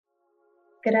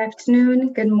Good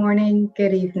afternoon, good morning,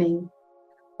 good evening.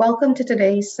 Welcome to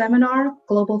today's seminar,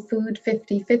 Global Food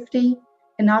 50/50,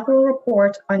 inaugural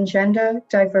report on gender,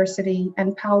 diversity,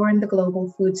 and power in the global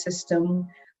food system,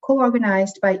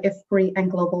 co-organized by IFPRI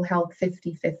and Global Health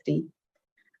 50/50.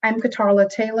 I'm Katarla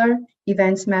Taylor,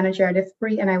 Events Manager at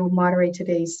IFPRI, and I will moderate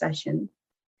today's session.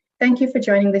 Thank you for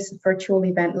joining this virtual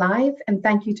event live, and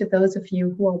thank you to those of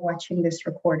you who are watching this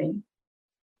recording.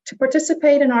 To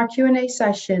participate in our Q&A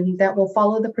session that will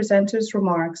follow the presenter's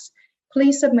remarks,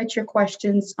 please submit your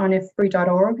questions on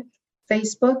ifpri.org,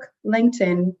 Facebook,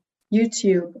 LinkedIn,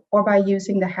 YouTube, or by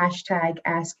using the hashtag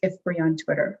AskIFPRI on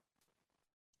Twitter.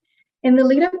 In the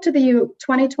lead up to the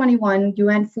 2021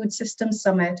 UN Food Systems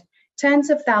Summit,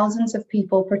 tens of thousands of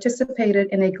people participated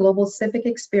in a global civic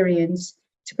experience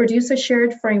to produce a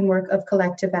shared framework of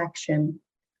collective action.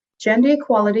 Gender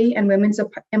equality and women's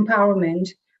empowerment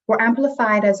were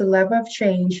amplified as a lever of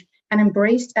change and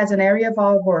embraced as an area of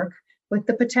our work with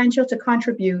the potential to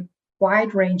contribute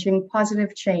wide-ranging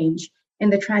positive change in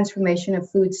the transformation of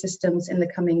food systems in the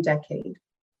coming decade.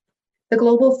 The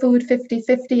Global Food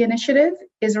 50/50 initiative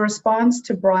is a response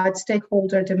to broad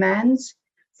stakeholder demands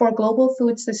for a global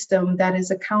food system that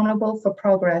is accountable for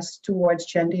progress towards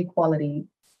gender equality.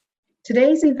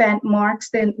 Today's event marks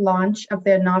the launch of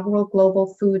the inaugural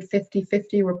Global Food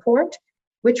 50/50 report,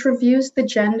 which reviews the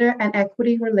gender and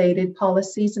equity-related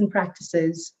policies and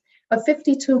practices of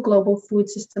 52 global food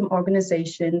system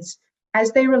organizations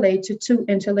as they relate to two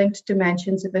interlinked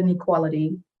dimensions of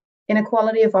inequality: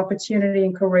 inequality of opportunity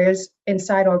and careers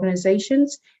inside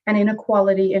organizations, and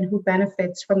inequality in who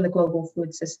benefits from the global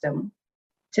food system.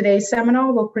 Today's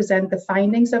seminar will present the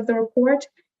findings of the report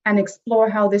and explore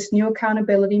how this new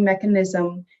accountability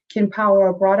mechanism can power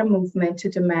a broader movement to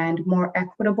demand more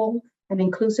equitable and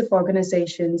inclusive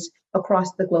organizations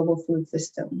across the global food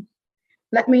system.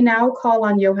 Let me now call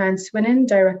on Johan Swinnen,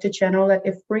 Director General at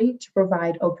IFPRI, to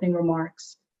provide opening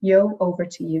remarks. Jo, over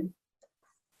to you.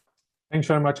 Thanks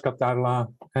very much,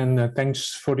 Katarla, and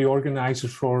thanks for the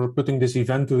organizers for putting this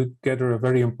event together, a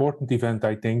very important event,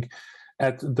 I think,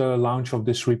 at the launch of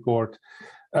this report.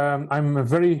 I'm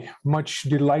very much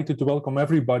delighted to welcome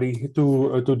everybody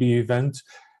to the event.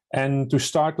 And to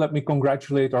start, let me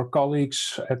congratulate our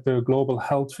colleagues at the Global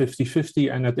Health 50/50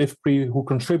 and at IFPRI who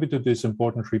contributed this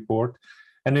important report.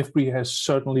 And IFPRI has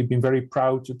certainly been very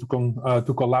proud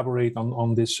to collaborate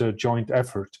on this joint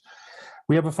effort.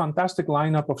 We have a fantastic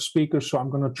lineup of speakers, so I'm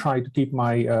going to try to keep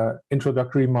my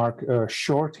introductory remark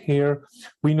short here.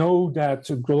 We know that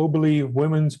globally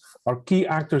women are key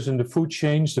actors in the food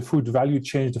chains, the food value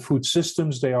chains, the food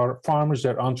systems. They are farmers,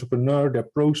 they're entrepreneurs,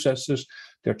 they're processors,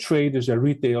 they're traders, they're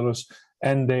retailers,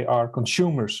 and they are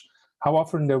consumers. How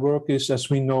often their work is, as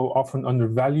we know, often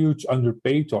undervalued,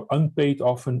 underpaid, or unpaid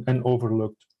often, and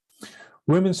overlooked.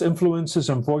 Women's influences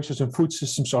and voices in food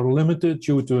systems are limited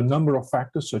due to a number of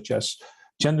factors such as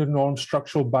gender norms,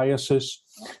 structural biases,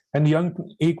 and the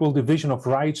unequal division of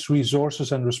rights,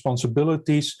 resources, and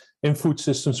responsibilities in food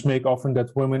systems make often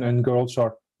that women and girls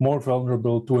are more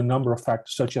vulnerable to a number of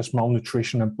factors such as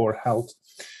malnutrition and poor health.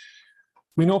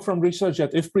 We know from research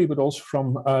at IFPRI, but also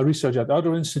from research at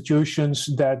other institutions,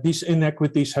 that these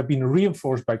inequities have been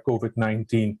reinforced by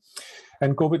COVID-19.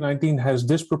 And COVID-19 has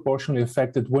disproportionately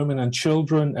affected women and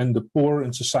children and the poor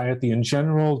in society in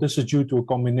general. This is due to a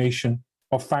combination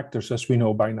of factors, as we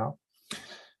know by now.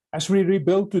 As we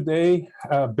rebuild today,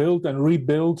 build and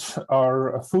rebuild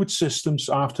our food systems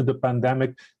after the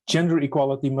pandemic, gender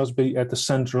equality must be at the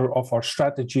center of our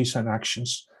strategies and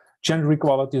actions. Gender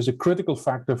equality is a critical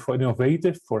factor for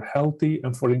innovative, for healthy,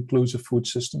 and for inclusive food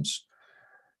systems.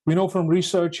 We know from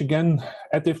research, again,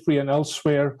 at IFPRI and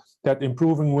elsewhere, that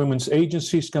improving women's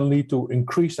agencies can lead to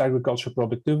increased agricultural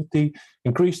productivity,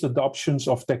 increased adoptions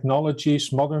of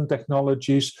technologies, modern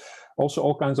technologies, also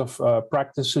all kinds of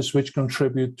practices which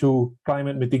contribute to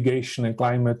climate mitigation and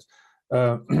climate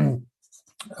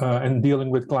and dealing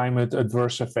with climate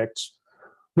adverse effects.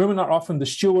 Women are often the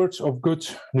stewards of good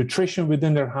nutrition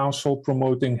within their household,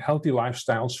 promoting healthy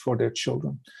lifestyles for their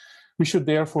children. We should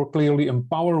therefore clearly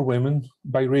empower women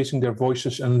by raising their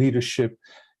voices and leadership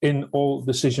in all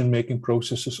decision-making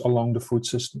processes along the food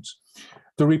systems.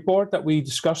 The report that we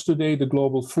discussed today, the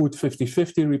Global Food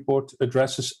 50/50 report,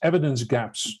 addresses evidence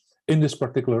gaps in this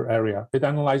particular area. It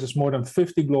analyzes more than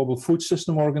 50 global food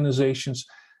system organizations,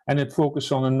 and it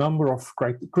focuses on a number of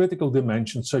critical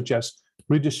dimensions, such as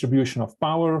redistribution of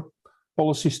power,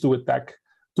 policies to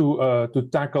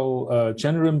tackle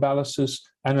gender imbalances,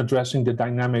 and addressing the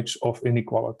dynamics of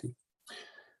inequality.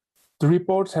 The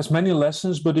report has many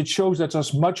lessons, but it shows that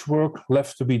there's much work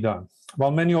left to be done.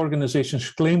 While many organizations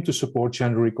claim to support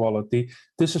gender equality,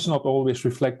 this is not always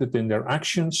reflected in their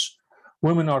actions.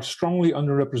 Women are strongly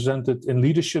underrepresented in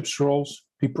leadership roles,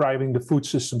 depriving the food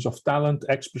systems of talent,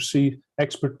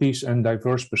 expertise, and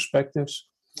diverse perspectives.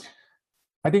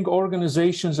 I think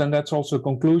organizations, and that's also a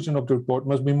conclusion of the report,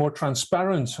 must be more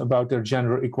transparent about their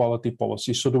gender equality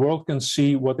policies so the world can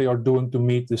see what they are doing to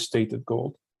meet the stated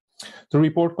goal. The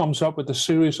report comes up with a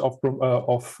series of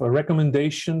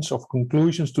recommendations, of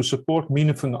conclusions to support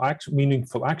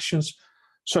meaningful actions,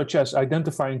 such as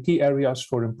identifying key areas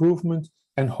for improvement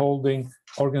and holding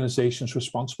organizations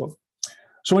responsible.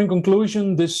 So in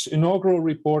conclusion, this inaugural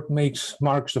report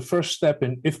marks the first step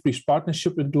in IFPRI's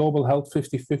partnership with Global Health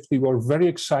 50/50. We're very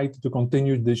excited to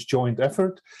continue this joint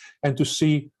effort and to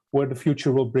see where the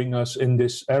future will bring us in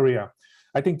this area.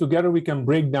 I think together we can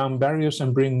break down barriers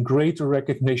and bring greater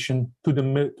recognition to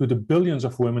the billions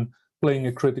of women playing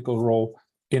a critical role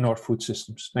in our food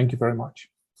systems. Thank you very much.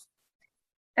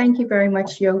 Thank you very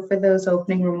much, Jo, for those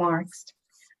opening remarks.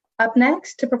 Up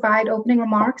next to provide opening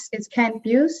remarks is Kent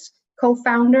Buse,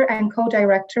 co-founder and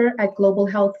co-director at Global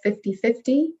Health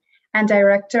 50/50 and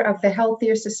director of the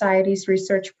Healthier Societies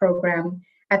Research Program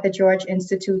at the George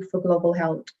Institute for Global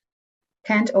Health.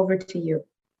 Kent, over to you.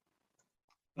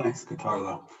 Thanks,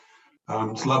 Katarla.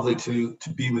 It's lovely to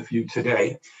be with you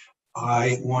today.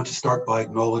 I want to start by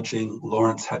acknowledging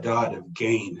Lawrence Haddad of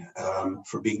GAIN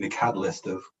for being the catalyst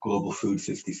of Global Food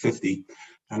 50/50.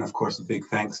 And of course, a big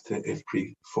thanks to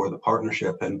IFPRI for the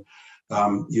partnership. And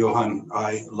Johan,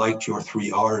 I liked your 3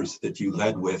 R's that you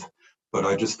led with, but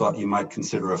I just thought you might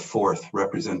consider a 4th,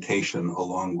 representation,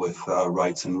 along with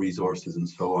rights and resources and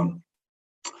so on.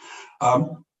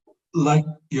 Like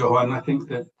Johan, I think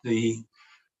that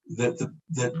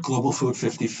that Global Food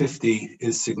 50/50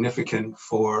 is significant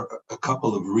for a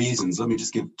couple of reasons. Let me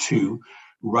just give 2.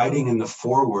 Writing in the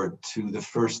foreword to the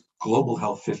first Global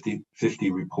Health 50/50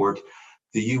 report,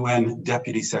 the UN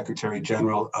Deputy Secretary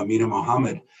General Amina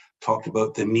Mohammed talked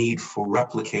about the need for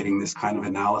replicating this kind of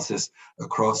analysis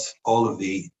across all of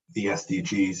the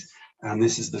SDGs, and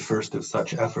this is the first of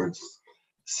such efforts.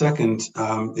 Second,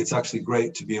 it's actually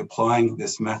great to be applying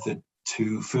this method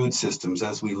to food systems,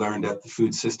 as we learned at the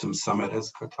Food Systems Summit,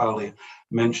 as Katarla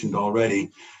mentioned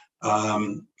already.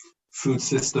 Food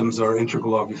systems are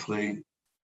integral, obviously,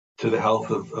 to the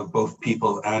health of both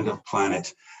people and of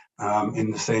planet, in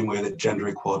the same way that gender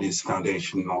equality is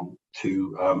foundational to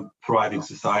thriving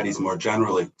societies more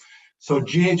generally. So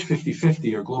GH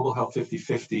 50/50, or Global Health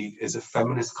 50/50, is a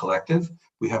feminist collective.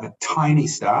 We have a tiny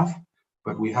staff,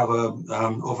 but we have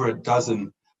over a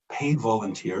dozen paid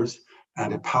volunteers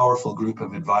and a powerful group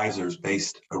of advisors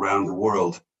based around the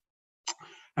world.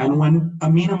 And when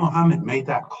Amina Mohammed made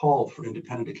that call for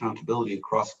independent accountability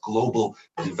across global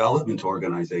development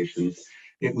organizations,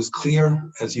 it was clear,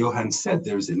 as Johan said,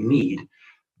 there's a need,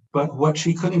 but what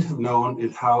she couldn't have known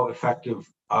is how effective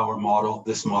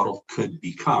this model could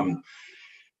become.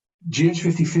 GH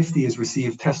 50/50 has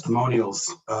received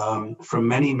testimonials from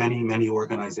many, many, many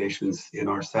organizations in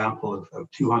our sample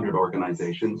of 200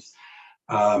 organizations.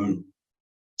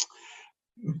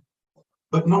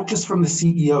 But not just from the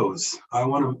CEOs. I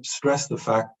want to stress the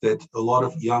fact that a lot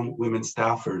of young women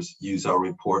staffers use our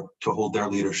report to hold their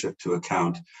leadership to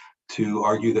account, to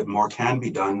argue that more can be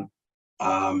done,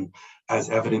 as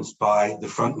evidenced by the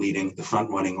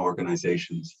front-running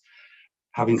organizations.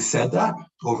 Having said that,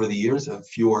 over the years, a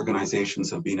few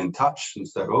organizations have been in touch and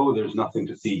said, oh, there's nothing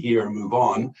to see here, move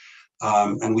on.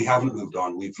 And we haven't moved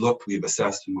on. We've looked, we've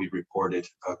assessed, and we've reported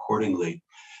accordingly.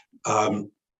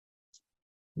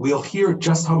 We'll hear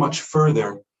just how much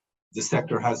further the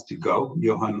sector has to go.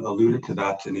 Johan alluded to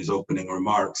that in his opening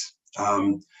remarks.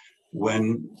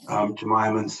 When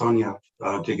Jemima and Sonia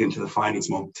dig into the findings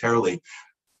momentarily,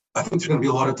 I think there's going to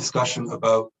be a lot of discussion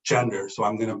about gender, so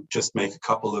I'm going to just make a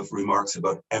couple of remarks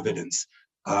about evidence,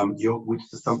 which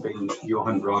is something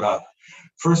Johan brought up.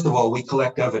 First of all, we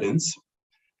collect evidence,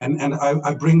 and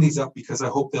I bring these up because I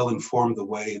hope they'll inform the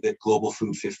way that Global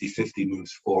Food 50/50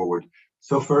 moves forward.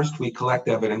 So first, we collect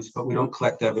evidence, but we don't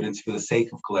collect evidence for the sake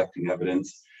of collecting evidence.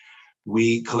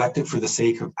 We collect it for the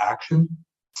sake of action,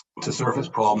 to surface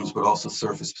problems, but also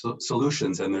surface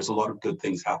solutions, and there's a lot of good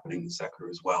things happening in the sector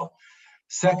as well.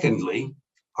 Secondly,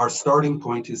 our starting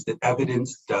point is that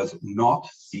evidence does not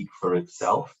speak for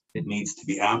itself. It needs to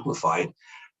be amplified,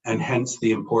 and hence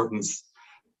the importance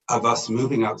of us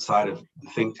moving outside of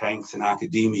think tanks and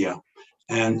academia.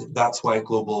 And that's why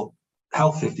Global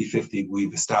Health 50/50,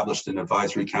 we've established an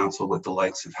advisory council with the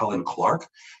likes of Helen Clark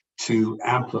to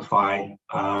amplify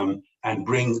and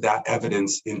bring that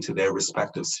evidence into their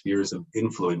respective spheres of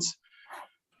influence.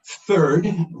 Third,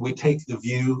 we take the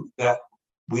view that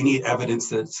we need evidence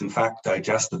that's in fact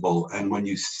digestible. And when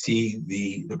you see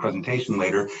the presentation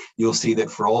later, you'll see that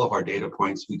for all of our data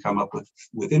points, we come up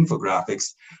with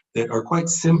infographics that are quite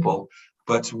simple,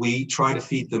 but we try to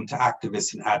feed them to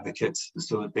activists and advocates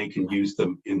so that they can use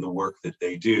them in the work that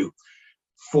they do.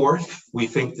 Fourth, we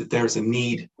think that there's a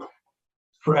need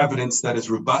for evidence that is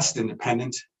robust,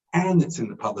 independent, and it's in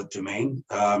the public domain.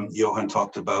 Johan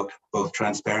talked about both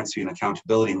transparency and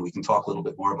accountability, and we can talk a little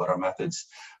bit more about our methods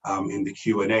in the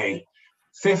Q&A.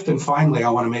 Fifth, and finally, I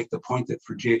want to make the point that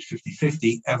for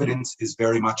GH5050, evidence is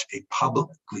very much a public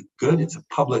good. It's a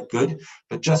public good,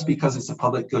 but just because it's a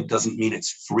public good doesn't mean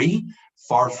it's free.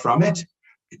 Far from it.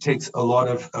 It takes a lot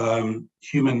of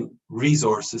human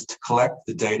resources to collect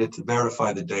the data, to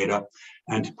verify the data,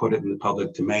 and to put it in the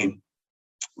public domain.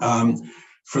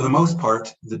 For the most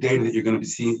part, the data that you're going to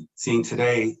be seeing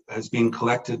today has been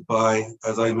collected by,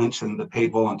 as I mentioned, the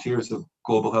paid volunteers of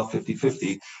Global Health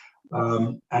 5050.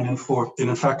 And in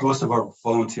fact, most of our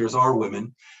volunteers are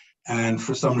women. And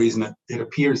for some reason, it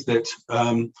appears that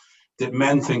that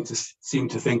men seem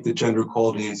to think that gender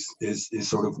equality is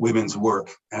sort of women's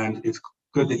work. And it's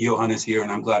good that Johan is here,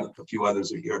 and I'm glad a few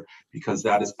others are here, because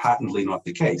that is patently not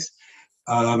the case.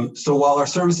 So while our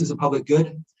service is a public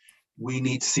good, we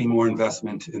need to see more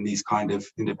investment in these kind of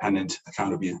independent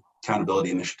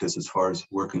accountability initiatives as far as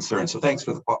we're concerned. So thanks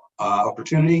for the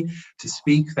opportunity to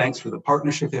speak. Thanks for the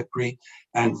partnership, IPRI,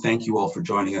 and thank you all for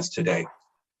joining us today.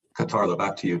 Katarla,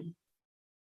 back to you.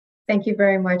 Thank you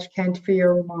very much, Kent, for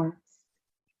your remarks.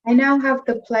 I now have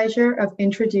the pleasure of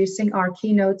introducing our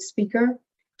keynote speaker,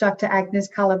 Dr. Agnes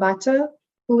Kalibata,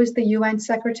 who is the UN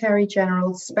Secretary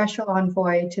General's Special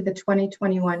Envoy to the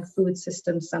 2021 Food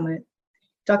Systems Summit.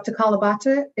 Dr.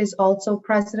 Kalibata is also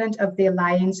president of the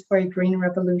Alliance for a Green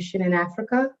Revolution in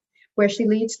Africa, where she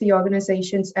leads the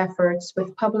organization's efforts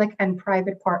with public and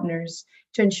private partners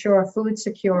to ensure a food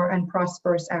secure and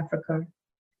prosperous Africa.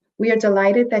 We are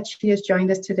delighted that she has joined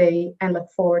us today and look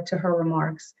forward to her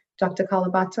remarks. Dr.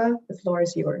 Kalibata, the floor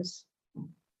is yours.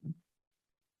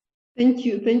 Thank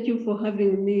you for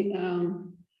having me,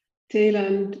 Taylor,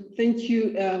 and thank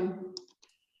you, John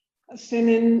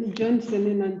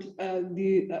Senin, and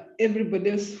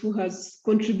everybody else who has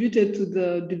contributed to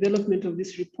the development of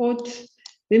this report.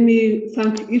 Let me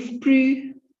thank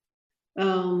IFPRI,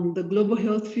 the Global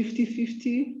Health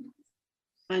 5050,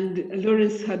 and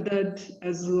Lawrence Haddad,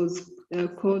 as was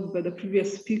called by the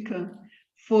previous speaker,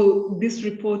 for this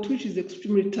report, which is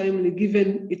extremely timely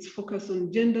given its focus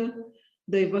on gender,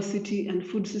 diversity, and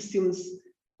food systems,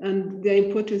 and their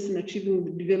importance in achieving the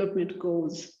development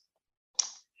goals.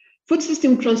 Food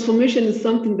system transformation is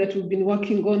something that we've been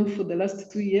working on for the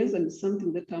last 2 years, and it's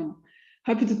something that I'm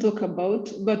happy to talk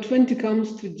about. But when it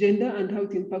comes to gender and how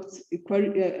it impacts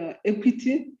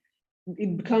equity,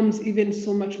 it becomes even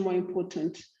so much more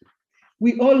important.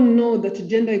 We all know that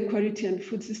gender equality and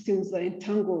food systems are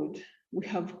entangled. We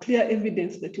have clear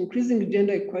evidence that increasing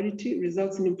gender equality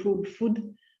results in improved food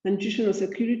and nutritional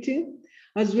security,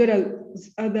 as well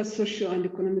as other social and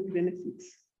economic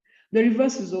benefits. The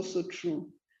reverse is also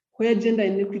true. Where gender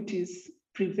inequities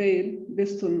prevail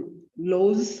based on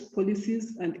laws,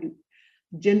 policies, and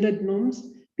gendered norms,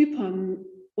 people are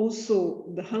also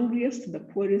the hungriest, the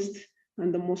poorest,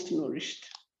 and the most nourished.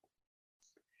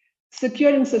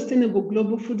 Securing sustainable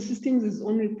global food systems is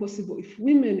only possible if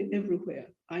women everywhere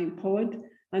are empowered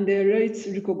and their rights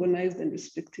recognized and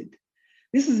respected.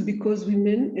 This is because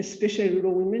women, especially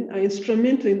rural women, are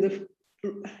instrumental in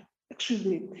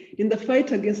the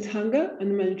fight against hunger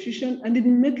and malnutrition, and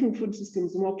in making food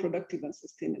systems more productive and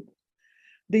sustainable.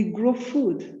 They grow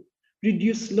food,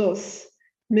 reduce loss,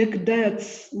 make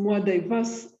diets more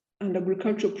diverse, and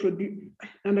agricultural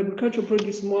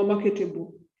produce more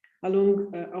marketable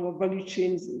along our value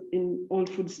chains in all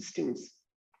food systems.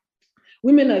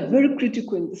 Women are very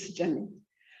critical in this journey.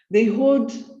 They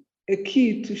hold a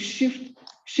key to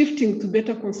shifting to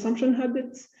better consumption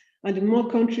habits, and in more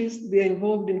countries, they are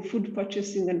involved in food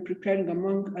purchasing and preparing,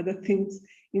 among other things,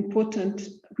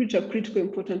 which are critical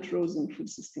important roles in food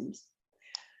systems.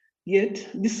 Yet,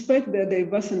 despite their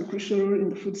diverse and crucial role in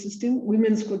the food system,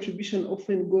 women's contribution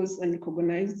often goes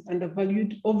unrecognized and are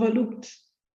valued, overlooked,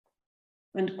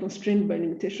 and constrained by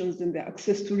limitations in their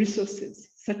access to resources,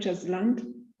 such as land,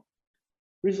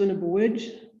 reasonable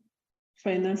wage,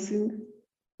 financing,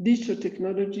 digital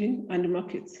technology, and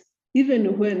markets,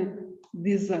 even when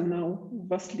these are now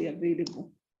vastly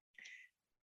available.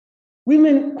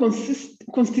 Women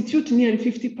constitute nearly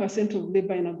 50% of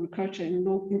labor in agriculture in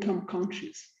low-income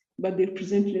countries, but they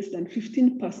represent less than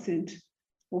 15%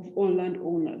 of all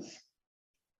landowners.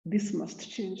 This must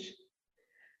change.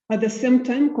 At the same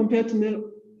time, compared to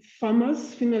male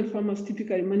farmers, female farmers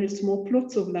typically manage small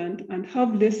plots of land and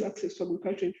have less access to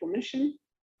agricultural information,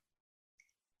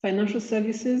 financial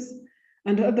services,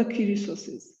 and other key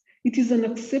resources. It is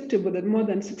unacceptable that more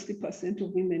than 60%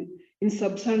 of women in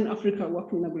sub-Saharan Africa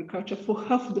work in agriculture for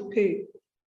half the pay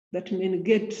that men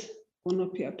get or no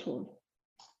pay at all.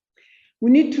 We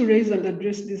need to raise and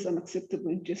address these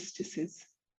unacceptable injustices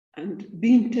and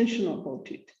be intentional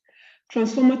about it.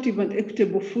 Transformative and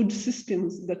equitable food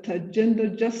systems that are gender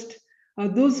just are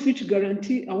those which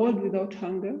guarantee a world without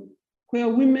hunger, where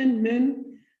women,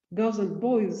 men, girls, and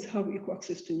boys have equal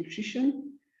access to nutrition,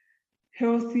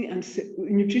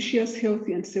 nutritious,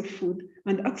 healthy, and safe food,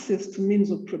 and access to means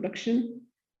of production.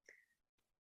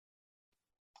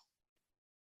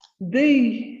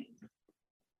 They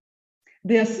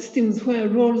are systems where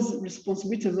roles,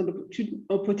 responsibilities, and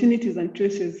opportunities and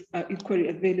choices are equally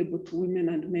available to women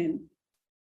and men,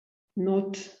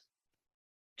 not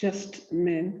just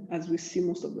men, as we see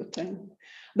most of the time.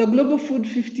 The Global Food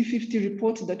 50/50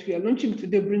 report that we are launching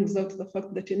today brings out the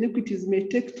fact that inequities may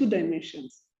take two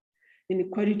dimensions: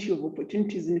 inequality of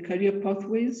opportunities in career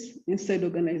pathways inside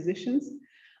organizations,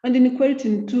 and inequality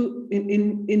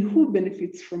in who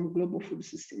benefits from global food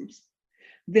systems.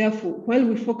 Therefore, while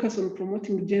we focus on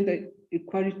promoting gender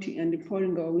equality and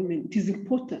empowering our women, it is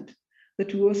important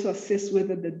that we also assess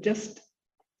whether the just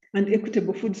and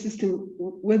equitable food system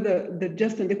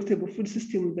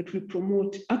that we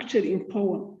promote actually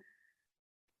empower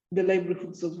the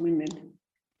livelihoods of women.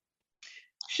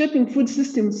 Shaping food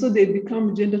systems so they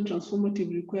become gender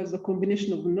transformative requires a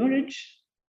combination of knowledge,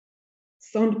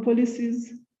 sound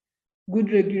policies,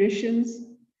 good regulations,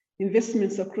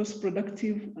 investments across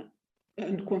productive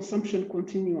and consumption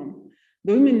continuum.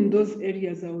 The women in those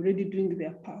areas are already doing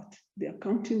their part. They are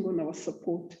counting on our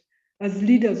support as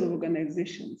leaders of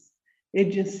organizations,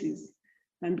 agencies,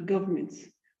 and governments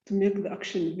to make their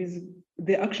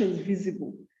actions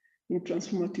visible in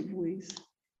transformative ways.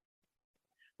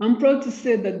 I'm proud to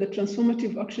say that this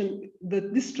transformative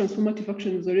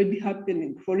action is already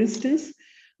happening. For instance,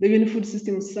 the UN Food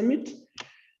Systems Summit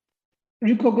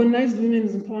recognized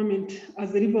women's empowerment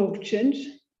as a lever of change,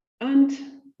 and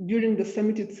during the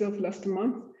summit itself last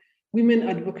month, women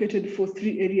advocated for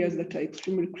 3 areas that are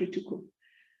extremely critical: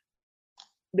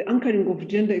 the anchoring of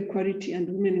gender equality and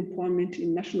women empowerment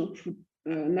in national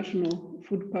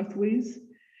food pathways,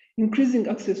 increasing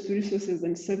access to resources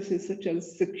and services such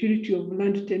as security of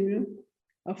land tenure,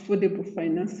 affordable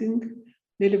financing,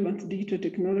 relevant digital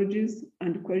technologies,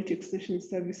 and quality extension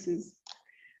services,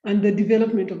 and the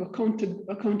development of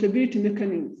accountability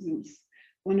mechanisms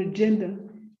on a gender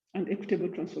and equitable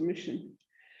transformation.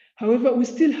 However, we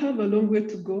still have a long way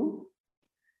to go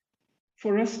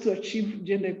for us to achieve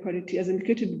gender equality. As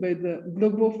indicated by the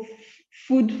Global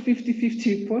Food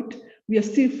 50/50 report, we are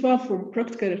still far from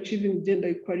practically achieving gender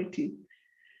equality.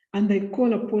 And I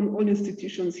call upon all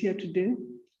institutions here today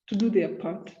to do their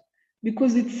part,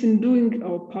 because it's in doing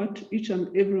our part, each and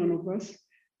every one of us,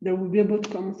 that we'll be able to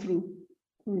come through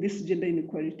on this gender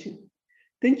inequality.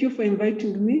 Thank you for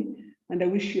inviting me, and I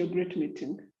wish you a great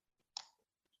meeting.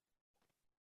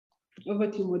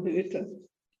 Over to you, moderator.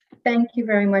 Thank you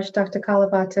very much, Dr.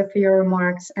 Kalibata, for your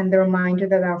remarks and the reminder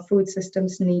that our food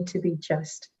systems need to be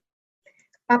just.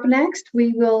 Up next,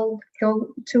 we will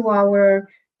go to our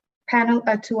panel,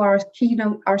 to our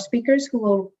keynote, our speakers who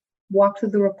will walk through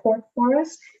the report for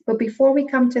us. But before we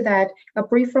come to that, a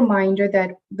brief reminder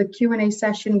that the Q&A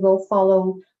session will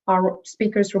follow our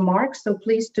speakers' remarks. So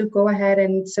please do go ahead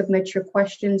and submit your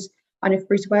questions on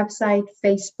IFPRI's website,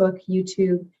 Facebook,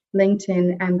 YouTube,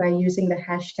 LinkedIn, and by using the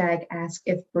hashtag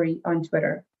AskIFPRI on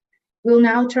Twitter. We'll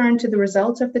now turn to the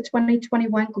results of the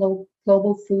 2021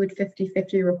 Global Food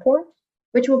 50/50 report,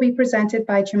 which will be presented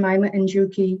by Jemima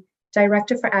Njuki,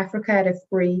 Director for Africa at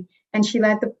IFPRI, and she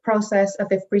led the process of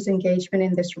IFPRI's engagement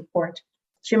in this report.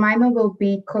 Jemima will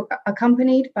be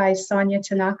accompanied by Sonia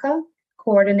Tanaka,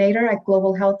 Coordinator at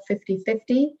Global Health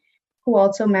 50/50, who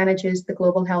also manages the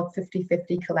Global Health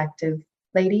 50/50 Collective.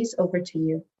 Ladies, over to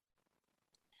you.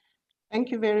 Thank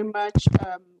you very much,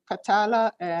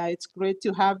 Katala. It's great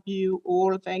to have you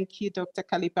all. Thank you, Dr.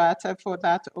 Kalibata, for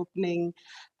that opening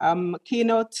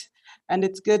keynote. And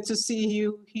it's good to see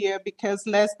you here because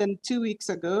less than 2 weeks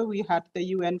ago, we had the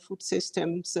UN Food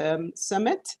Systems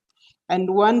Summit.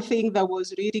 And one thing that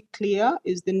was really clear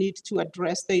is the need to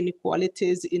address the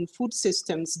inequalities in food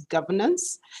systems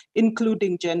governance,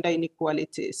 including gender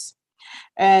inequalities.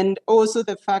 And also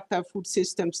the fact that food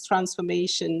systems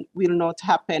transformation will not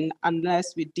happen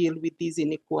unless we deal with these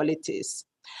inequalities.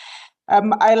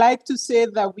 I like to say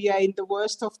that we are in the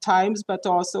worst of times, but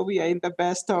also we are in the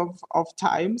best of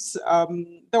times.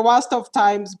 The worst of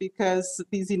times because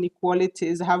these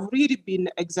inequalities have really been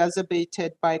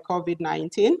exacerbated by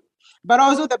COVID-19, but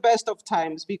also the best of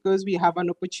times because we have an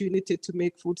opportunity to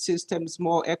make food systems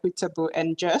more equitable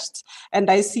and just.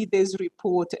 And I see this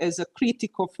report as a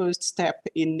critical first step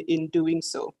in doing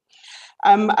so.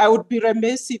 I would be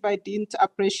remiss if I didn't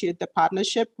appreciate the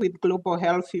partnership with Global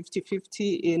Health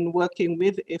 50/50 in working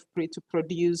with IFPRI to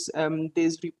produce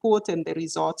this report and the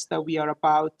results that we are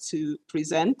about to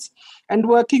present. And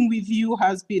working with you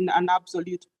has been an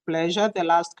absolute pleasure the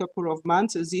last couple of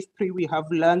months. As IFPRI, we have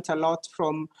learned a lot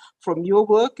from your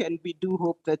work, and we do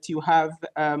hope that you have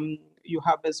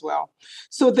as well.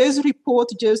 So this report,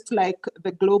 just like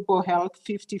the Global Health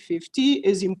 50/50,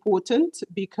 is important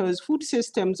because food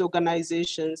systems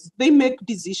organizations, they make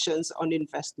decisions on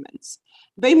investments.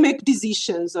 They make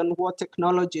decisions on what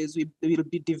technologies will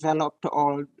be developed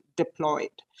or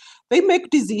deployed. They make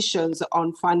decisions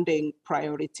on funding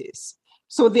priorities.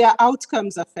 So their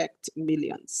outcomes affect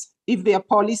millions. If their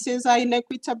policies are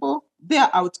inequitable, their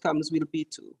outcomes will be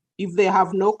too. If they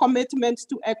have no commitment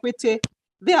to equity,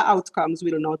 their outcomes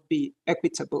will not be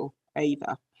equitable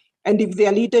either. And if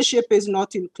their leadership is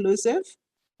not inclusive,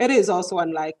 it is also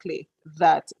unlikely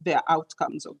that their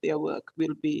outcomes of their work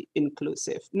will be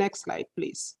inclusive. Next slide,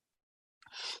 please.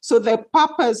 So the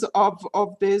purpose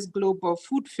of this Global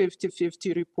Food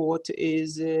 50/50 report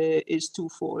is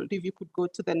twofold. If you could go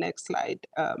to the next slide.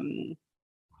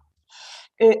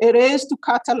 It is to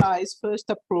catalyze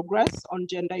first progress on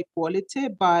gender equality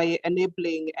by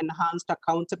enabling enhanced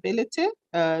accountability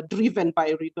driven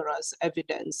by rigorous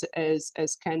evidence,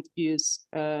 as Kent Hughes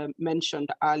mentioned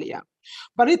earlier.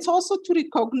 But it's also to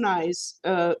recognize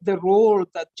the role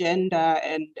that gender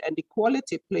and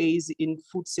equality plays in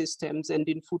food systems and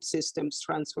in food systems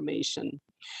transformation.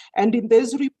 And in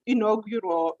this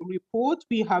inaugural report,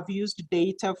 we have used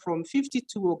data from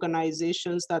 52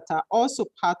 organizations that are also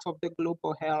part of the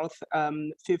Global Health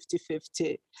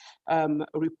 50/50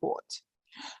 report.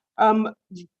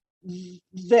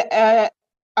 The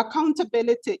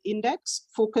Accountability Index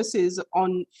focuses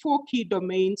on 4 key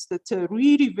domains that are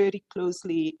really very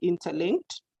closely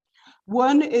interlinked.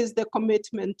 One is the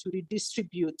commitment to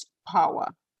redistribute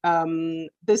power.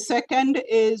 The second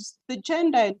is the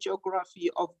gender and geography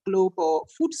of global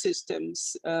food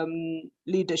systems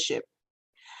leadership.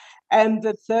 And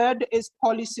the third is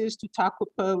policies to tackle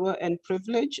power and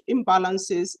privilege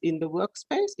imbalances in the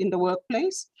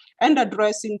workplace, and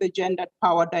addressing the gendered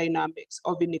power dynamics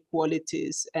of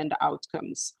inequalities and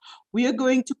outcomes. We are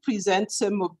going to present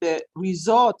some of the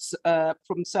results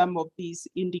from some of these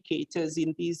indicators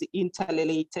in these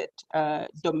interrelated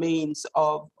domains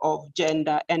of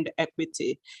gender and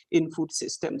equity in food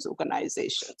systems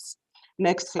organizations.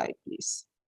 Next slide, please.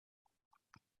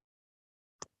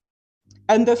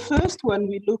 And the first one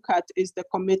we look at is the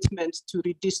commitment to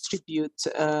redistribute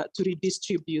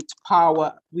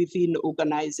power within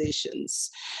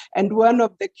organizations. And one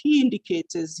of the key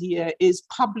indicators here is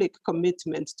public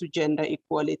commitment to gender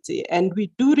equality. And we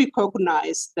do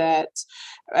recognize that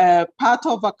part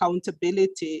of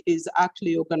accountability is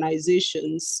actually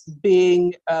organizations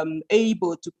being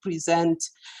able to present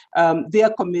their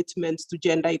commitment to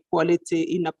gender equality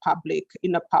in a public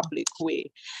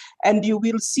way. And you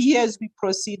will see as we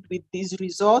proceed with these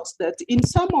results that in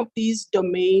some of these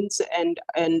domains and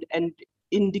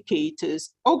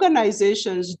indicators,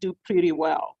 organizations do pretty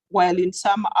well, while in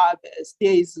some others,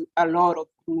 there is a lot of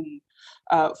room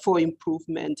for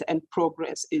improvement and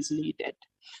progress is needed.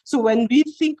 So when we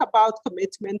think about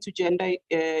commitment to gender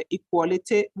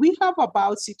equality, we have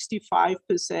about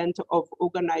 65% of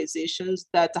organizations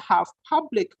that have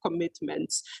public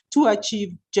commitments to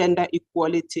achieve gender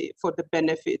equality for the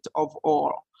benefit of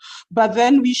all. But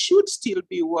then we should still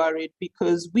be worried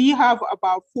because we have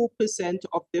about 4%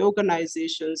 of the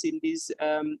organizations in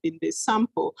this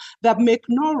sample that make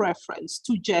no reference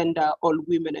to gender or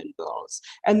women and girls.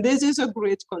 And this is a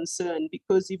great concern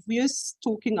because if we are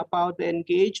talking about the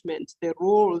engagement, the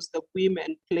roles that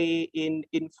women play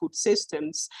in food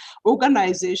systems,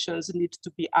 organizations need to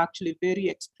be actually very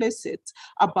explicit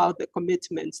about the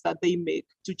commitments that they make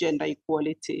to gender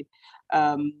equality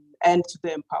and to the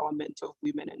empowerment of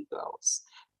women and girls.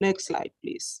 Next slide,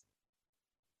 please.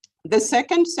 The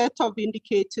second set of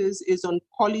indicators is on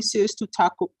policies to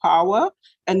tackle power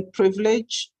and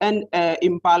privilege and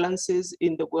imbalances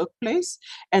in the workplace.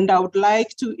 And I would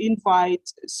like to invite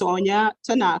Sonia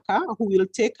Tanaka, who will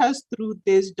take us through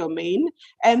this domain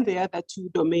and the other 2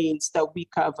 domains that we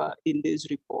cover in this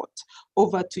report.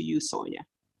 Over to you, Sonia.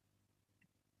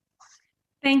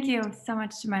 Thank you so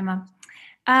much, Jemima.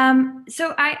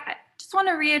 So I just want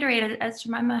to reiterate, as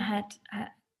Jemima had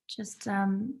just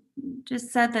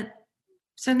said, that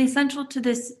certainly central to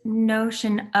this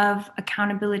notion of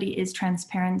accountability is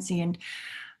transparency, and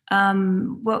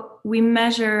what we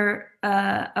measure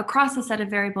across a set of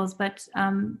variables, but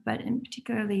in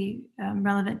particularly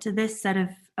relevant to this set of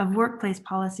workplace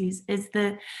policies, is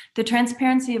the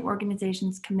transparency of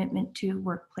organizations' commitment to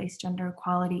workplace gender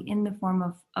equality in the form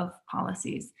of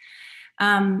policies.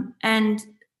 And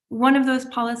one of those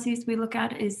policies we look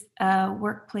at is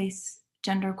workplace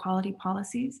gender equality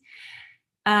policies.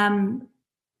 And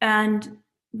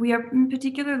we are in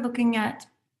particular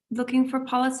looking for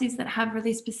policies that have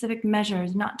really specific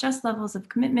measures, not just levels of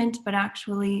commitment, but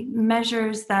actually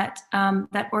measures that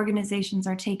that organizations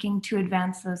are taking to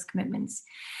advance those commitments.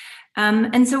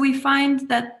 And so we find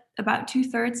that about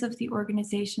 2/3 of the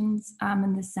organizations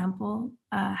in the sample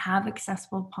have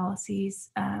accessible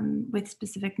policies with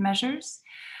specific measures.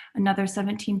 Another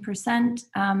 17%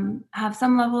 have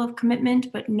some level of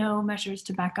commitment, but no measures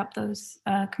to back up those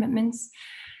commitments.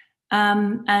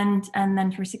 And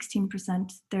then for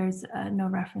 16%, there's no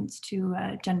reference to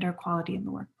gender equality in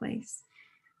the workplace.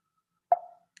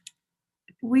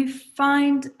 We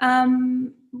find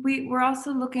we're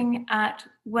also looking at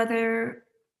whether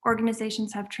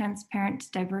organizations have transparent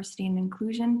diversity and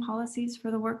inclusion policies for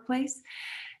the workplace.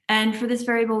 And for this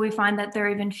variable, we find that there are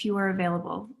even fewer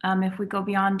available. If we go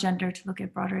beyond gender to look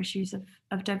at broader issues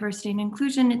of diversity and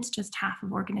inclusion, it's just half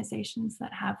of organizations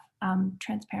that have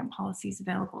transparent policies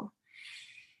available.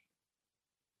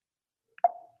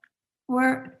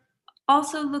 We're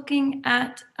also looking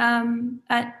at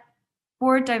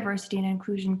board diversity and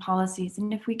inclusion policies,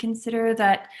 and if we consider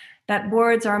that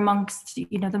boards are amongst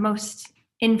the most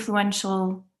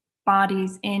influential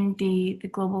bodies in the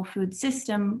global food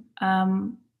system,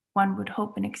 one would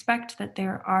hope and expect that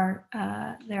there are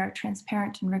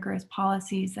transparent and rigorous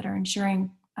policies that are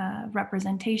ensuring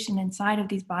representation inside of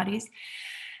these bodies.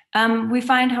 We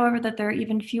find, however, that there are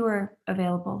even fewer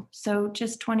available. So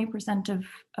just 20%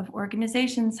 of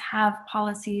organizations have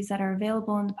policies that are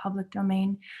available in the public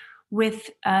domain with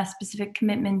specific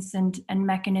commitments and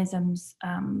mechanisms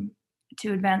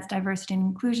to advance diversity and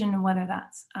inclusion, and whether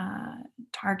that's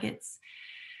targets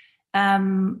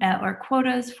or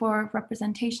quotas for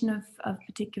representation of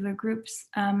particular groups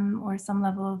or some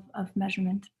level of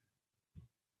measurement.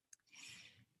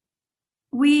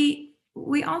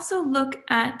 We also look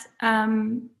at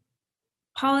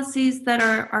policies that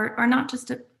are not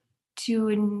just to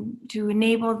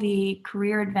enable the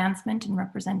career advancement and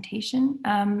representation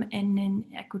in an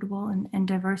equitable and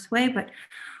diverse way, but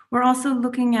we're also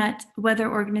looking at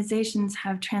whether organizations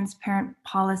have transparent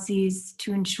policies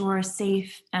to ensure a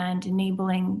safe and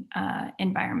enabling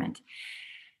environment.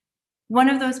 One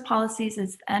of those policies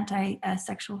is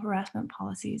anti-sexual harassment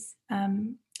policies.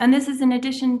 And this is in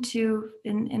addition to,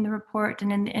 in the report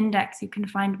and in the index, you can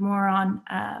find more on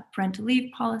parental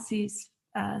leave policies,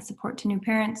 support to new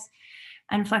parents,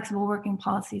 and flexible working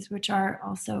policies, which are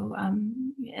also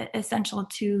essential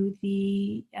to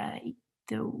the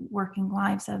working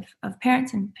lives of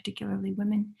parents, and particularly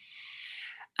women.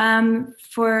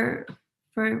 For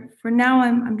now,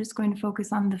 I'm just going to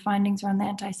focus on the findings around the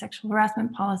anti-sexual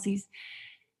harassment policies.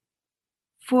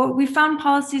 We found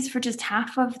policies for just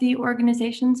half of the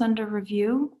organizations under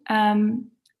review.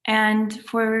 And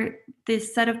for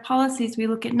this set of policies, we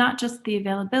look at not just the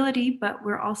availability, but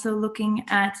we're also looking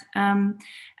at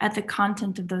the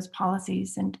content of those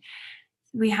policies. And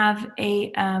we have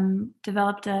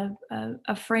developed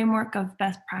a framework of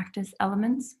best practice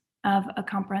elements of a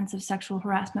comprehensive sexual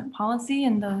harassment policy,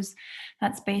 and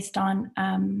that's based on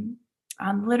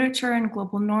literature and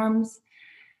global norms.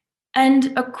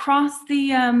 And across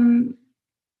the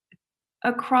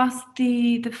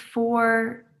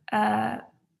four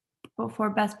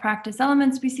best practice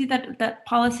elements, we see that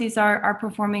policies are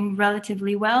performing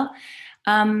relatively well.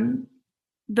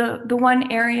 The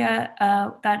one area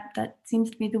that seems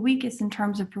to be the weakest in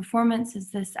terms of performance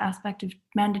is this aspect of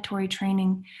mandatory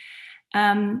training.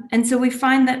 And so we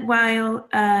find that while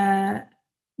that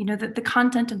the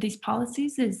content of these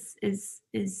policies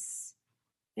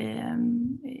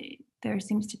there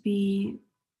seems to be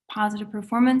positive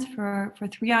performance for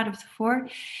 3 out of the 4.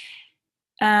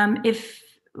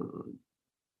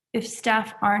 If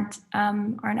staff aren't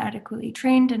adequately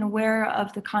trained and aware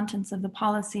of the contents of the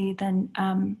policy, then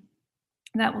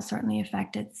that will certainly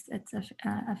affect its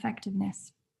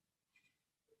effectiveness.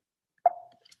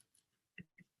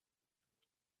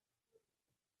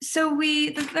 So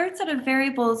the third set of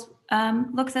variables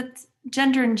looks at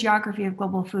gender and geography of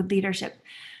global food leadership.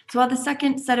 So while the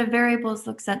second set of variables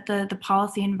looks at the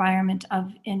policy environment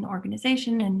of an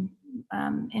organization and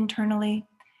internally,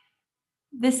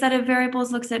 this set of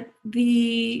variables looks at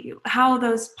how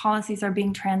those policies are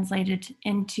being translated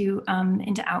into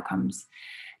outcomes.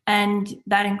 And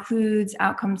that includes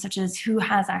outcomes such as who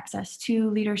has access to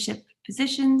leadership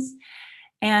positions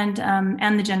and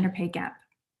the gender pay gap.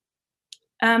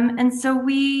 And so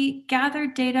we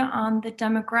gathered data on the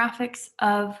demographics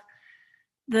of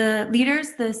the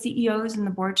leaders, the CEOs, and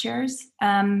the board chairs.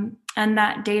 And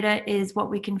that data is what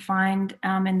we can find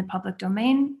in the public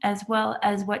domain, as well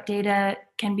as what data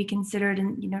can be considered,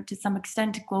 and to some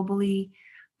extent, globally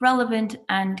relevant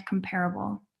and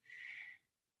comparable.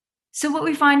 So what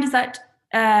we find is that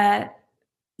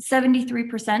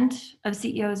 73% of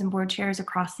CEOs and board chairs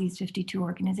across these 52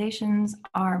 organizations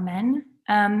are men,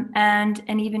 and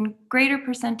an even greater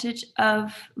percentage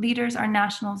of leaders are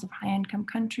nationals of high-income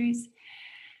countries.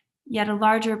 Yet a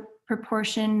larger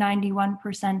proportion,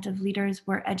 91% of leaders,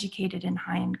 were educated in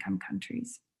high-income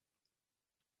countries.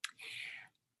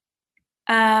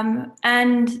 And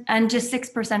just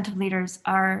 6% of leaders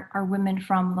are women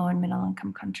from low and middle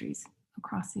income countries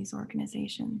across these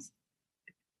organizations.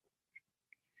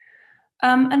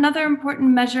 Another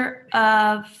important measure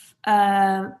of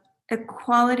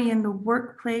equality in the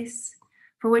workplace,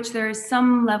 for which there is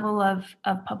some level of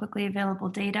publicly available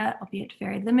data, albeit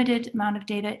very limited amount of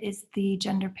data, is the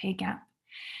gender pay gap.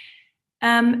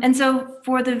 And so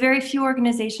for the very few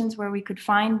organizations where we could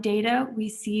find data, we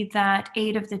see that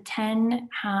 8 of the 10,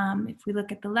 if we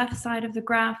look at the left side of the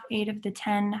graph, 8 of the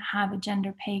 10 have a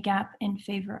gender pay gap in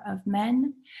favor of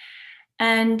men.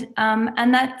 And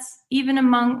that's even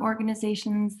among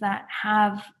organizations that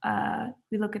have,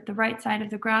 we look at the right side of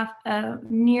the graph, a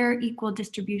near equal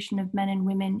distribution of men and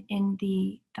women in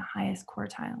the highest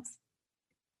quartiles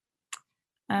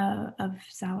of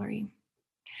salary.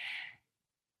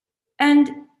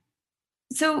 And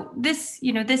so this,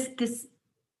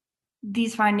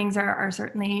 these findings are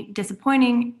certainly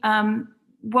disappointing.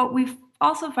 What we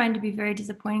also find to be very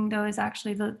disappointing, though, is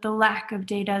actually the lack of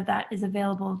data that is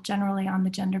available generally on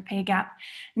the gender pay gap.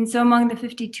 And so among the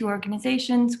 52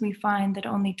 organizations, we find that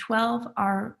only 12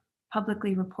 are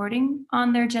publicly reporting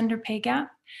on their gender pay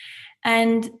gap,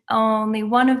 and only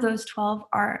 1 of those 12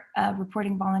 are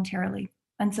reporting voluntarily.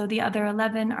 And so the other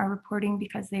 11 are reporting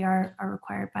because they are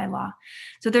required by law.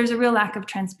 So there's a real lack of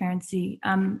transparency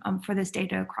for this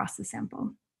data across the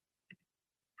sample.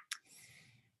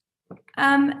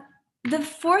 The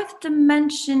fourth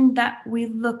dimension that we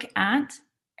look at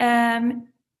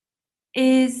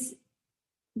is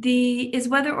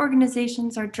whether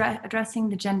organizations are addressing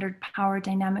the gendered power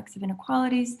dynamics of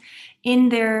inequalities in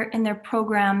their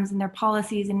programs, in their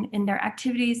policies, in their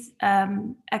activities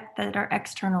that are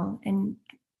external, in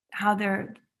how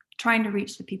they're trying to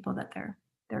reach the people that they're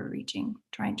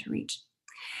trying to reach.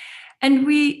 And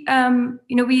we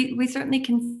certainly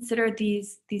consider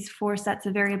these 4 sets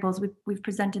of variables. We've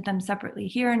presented them separately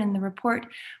here and in the report,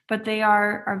 but they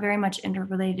are very much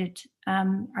interrelated.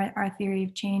 Our theory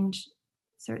of change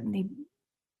certainly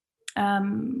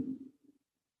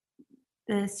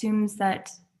assumes that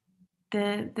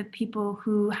the people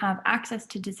who have access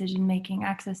to decision making,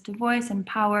 access to voice and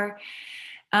power,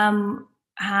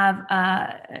 have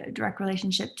a direct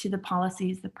relationship to the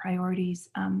policies, the priorities,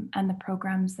 and the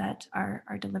programs that are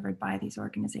delivered by these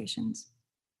organizations.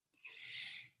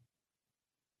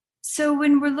 So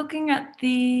when we're looking at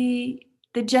the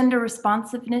gender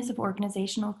responsiveness of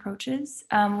organizational approaches,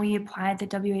 we applied the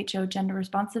WHO Gender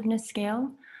Responsiveness Scale,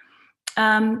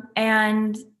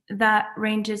 and that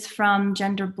ranges from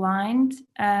gender blind,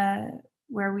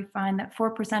 where we find that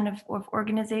 4% of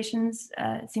organizations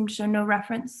seem to show no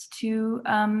reference to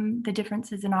the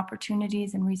differences in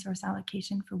opportunities and resource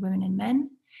allocation for women and men.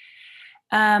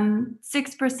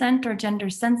 6% are gender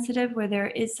sensitive, where there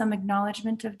is some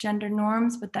acknowledgement of gender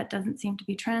norms, but that doesn't seem to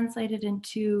be translated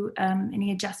into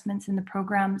any adjustments in the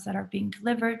programs that are being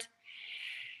delivered.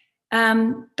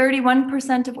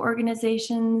 31% of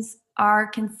organizations are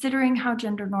considering how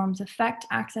gender norms affect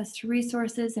access to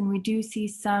resources, and we do see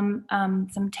some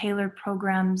tailored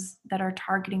programs that are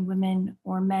targeting women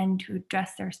or men to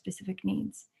address their specific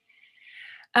needs.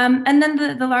 And then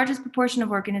the largest proportion of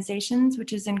organizations,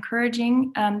 which is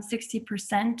encouraging,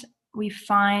 60%, we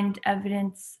find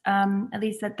evidence, at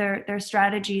least that their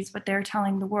strategies, what they're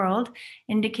telling the world,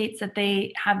 indicates that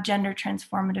they have gender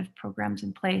transformative programs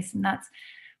in place, and that's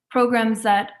programs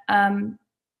that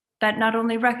not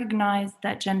only recognize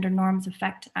that gender norms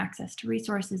affect access to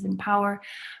resources and power,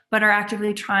 but are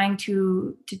actively trying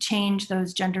to change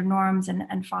those gender norms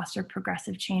and foster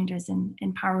progressive changes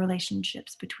in power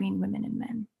relationships between women and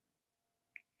men.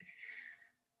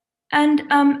 And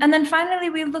then finally,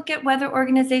 we look at whether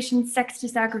organizations sex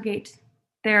disaggregate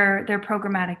their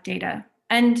programmatic data.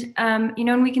 And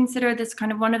and we consider this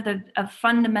kind of one of the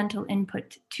fundamental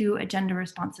input to a gender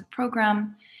responsive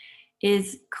program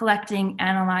is collecting,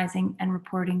 analyzing, and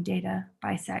reporting data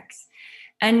by sex.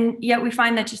 And yet we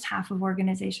find that just half of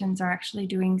organizations are actually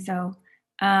doing so,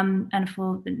 and a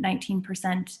full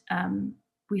 19%.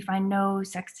 We find no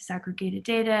sex disaggregated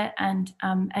data and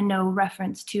no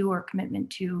reference to or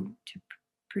commitment to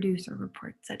produce or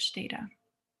report such data.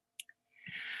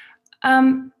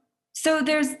 So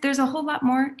there's a whole lot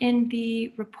more in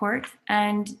the report,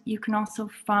 and you can also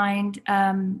find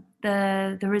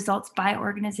the results by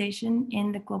organization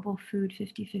in the Global Food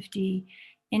 50/50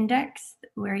 Index,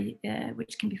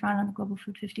 which can be found on the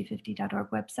globalfood5050.org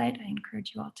website. I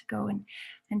encourage you all to go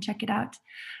and check it out.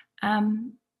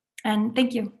 And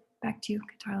thank you. Back to you,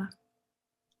 Katarla.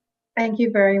 Thank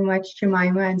you very much,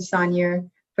 Jemima and Sonia,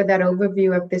 for that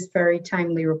overview of this very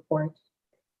timely report.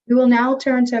 We will now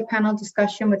turn to a panel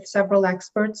discussion with several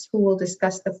experts who will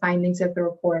discuss the findings of the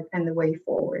report and the way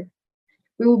forward.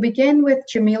 We will begin with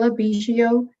Jamila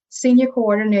Biggio, Senior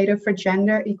Coordinator for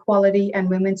Gender Equality and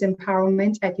Women's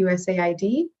Empowerment at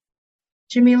USAID.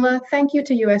 Jamila, thank you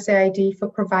to USAID for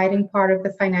providing part of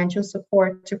the financial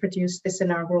support to produce this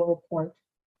inaugural report.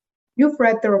 You've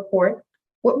read the report.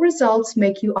 What results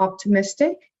make you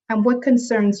optimistic and what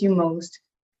concerns you most?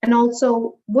 And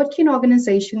also, what can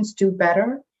organizations do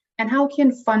better? And how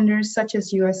can funders such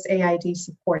as USAID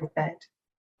support that?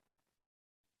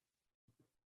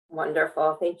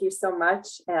 Wonderful. Thank you so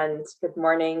much. And good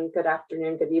morning, good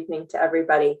afternoon, good evening to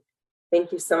everybody.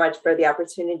 Thank you so much for the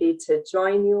opportunity to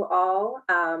join you all.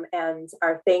 And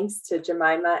our thanks to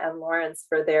Jemima and Lawrence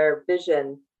for their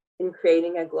vision in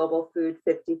creating a global food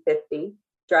 50/50,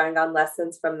 drawing on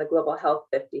lessons from the global health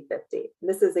 50/50.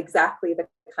 This is exactly the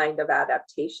kind of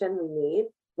adaptation we need.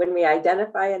 When we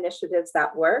identify initiatives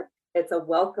that work, it's a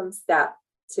welcome step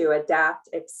to adapt,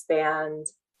 expand,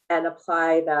 and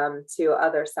apply them to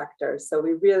other sectors. So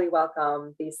we really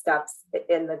welcome these steps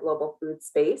in the global food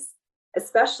space,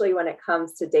 especially when it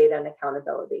comes to data and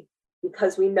accountability,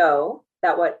 because we know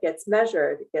that what gets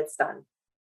measured gets done.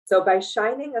 So by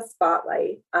shining a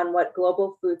spotlight on what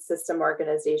global food system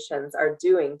organizations are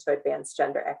doing to advance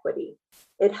gender equity,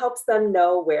 it helps them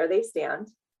know where they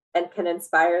stand and can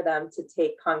inspire them to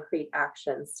take concrete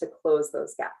actions to close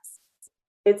those gaps.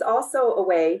 It's also a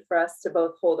way for us to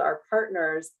both hold our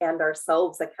partners and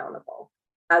ourselves accountable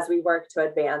as we work to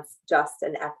advance just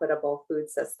and equitable food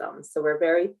systems. So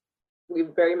we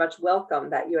very much welcome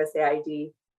that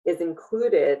USAID is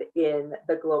included in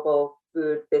the Global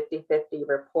Food 50/50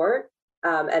 report,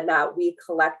 and that we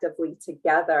collectively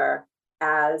together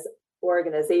as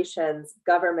organizations,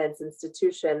 governments,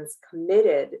 institutions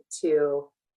committed to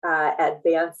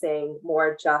advancing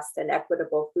more just and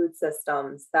equitable food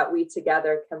systems, that we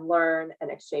together can learn and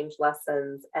exchange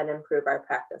lessons and improve our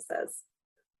practices.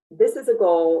 This is a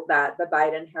goal that the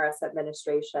Biden-Harris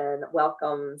administration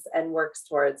welcomes and works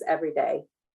towards every day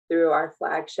through our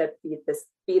flagship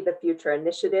Feed the Future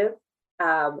initiative,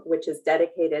 which is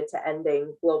dedicated to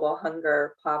ending global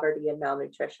hunger, poverty, and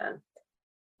malnutrition.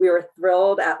 We were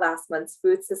thrilled at last month's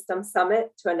Food Systems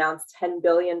Summit to announce $10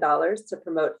 billion to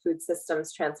promote food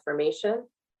systems transformation,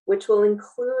 which will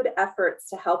include efforts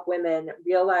to help women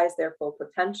realize their full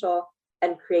potential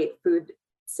and create food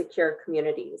secure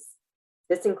communities.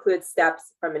 This includes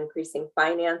steps from increasing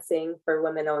financing for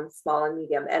women-owned small and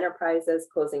medium enterprises,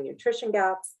 closing nutrition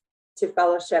gaps, to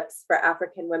fellowships for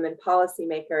African women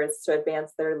policymakers to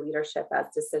advance their leadership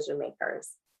as decision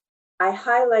makers. I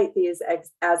highlight these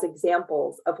as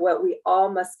examples of what we all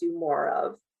must do more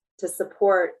of to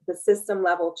support the system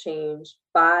level change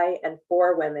by and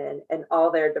for women and all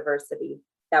their diversity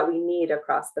that we need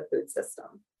across the food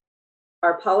system.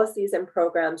 Our policies and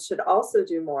programs should also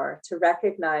do more to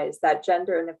recognize that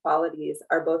gender inequalities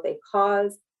are both a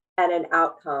cause and an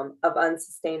outcome of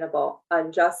unsustainable,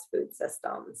 unjust food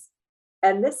systems.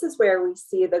 And this is where we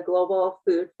see the Global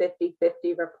Food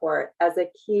 50/50 report as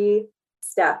a key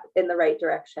step in the right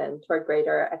direction toward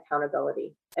greater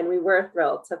accountability. And we were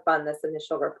thrilled to fund this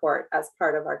initial report as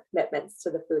part of our commitments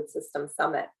to the Food Systems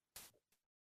Summit.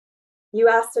 You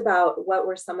asked about what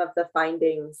were some of the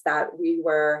findings that we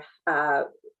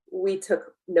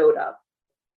took note of.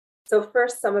 So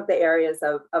first, some of the areas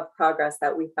of progress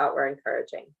that we thought were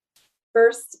encouraging.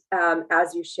 First,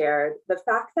 as you shared, the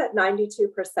fact that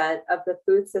 92% of the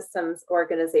food systems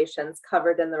organizations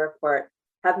covered in the report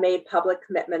have made public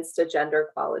commitments to gender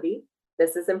equality.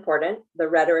 This is important. The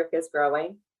rhetoric is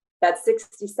growing. that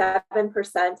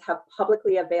 67% have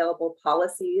publicly available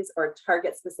policies or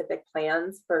target-specific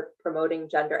plans for promoting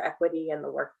gender equity in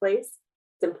the workplace.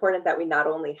 It's important that we not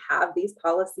only have these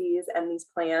policies and these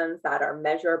plans that are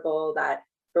measurable, that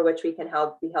for which we can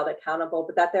be held accountable,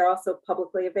 but that they're also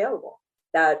publicly available,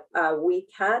 that we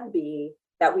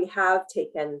have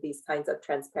taken these kinds of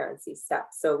transparency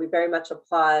steps. So we very much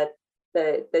applaud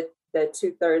the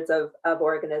 2/3 of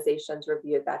organizations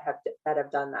reviewed that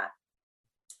have done that.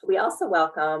 We also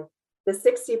welcome the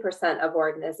 60% of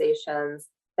organizations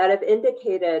that have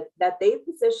indicated that they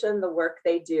position the work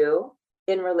they do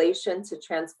in relation to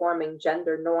transforming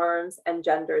gender norms and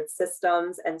gendered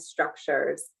systems and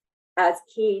structures as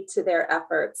key to their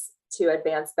efforts to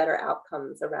advance better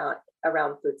outcomes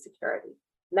around food security.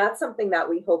 And that's something that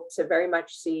we hope to very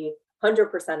much see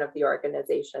 100% of the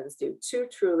organizations do, to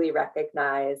truly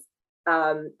recognize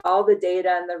all the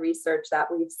data and the research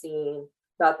that we've seen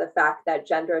about the fact that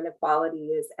gender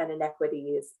inequalities and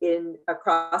inequities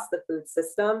across the food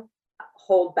system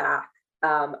hold back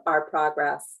our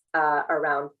progress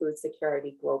around food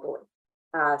security globally.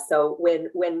 So when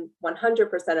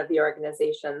 100% of the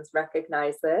organizations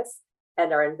recognize this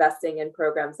and are investing in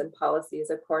programs and policies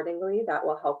accordingly, that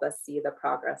will help us see the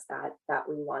progress that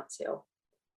we want to.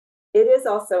 It is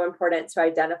also important to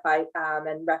identify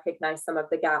and recognize some of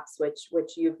the gaps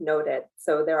which you've noted.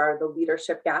 So there are the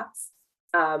leadership gaps.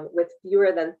 With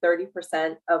fewer than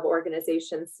 30% of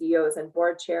organization CEOs and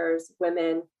board chairs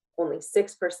women, only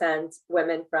 6%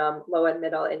 women from low and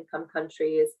middle income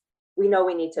countries. We know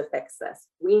we need to fix this.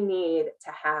 We need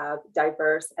to have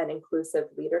diverse and inclusive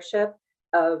leadership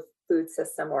of food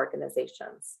system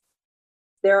organizations.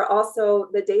 There are also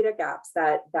the data gaps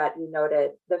that you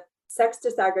noted. The sex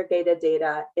disaggregated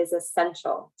data is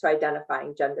essential to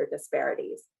identifying gender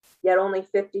disparities. Yet only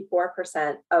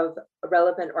 54% of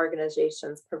relevant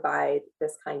organizations provide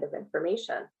this kind of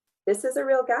information. This is a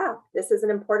real gap. This is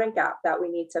an important gap that we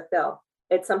need to fill.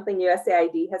 It's something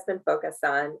USAID has been focused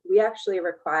on. We actually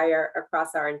require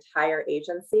across our entire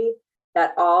agency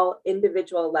that all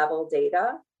individual level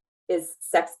data is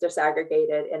sex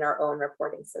disaggregated in our own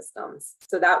reporting systems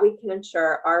so that we can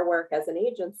ensure our work as an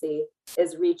agency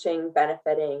is reaching,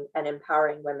 benefiting, and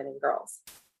empowering women and girls.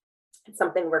 It's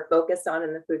something we're focused on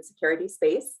in the food security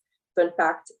space. So in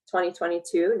fact,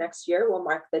 2022, next year, will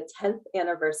mark the 10th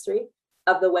anniversary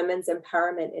of the Women's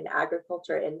Empowerment in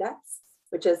Agriculture Index,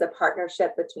 which is a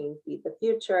partnership between Feed the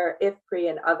Future, IFPRI,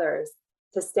 and others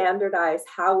to standardize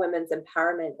how women's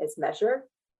empowerment is measured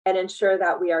and ensure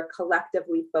that we are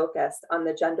collectively focused on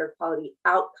the gender equality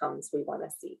outcomes we want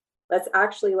to see. Let's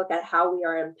actually look at how we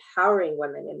are empowering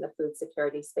women in the food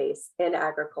security space in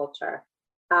agriculture.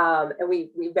 And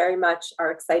we very much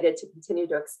are excited to continue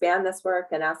to expand this work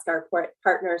and ask our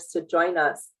partners to join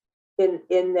us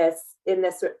in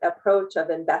this approach of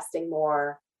investing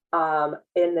more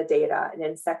in the data and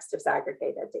in sex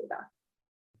disaggregated data.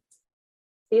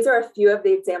 These are a few of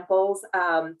the examples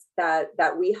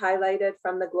that we highlighted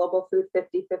from the Global Food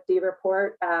 50/50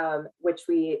 report, which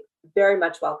we very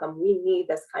much welcome. We need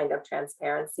this kind of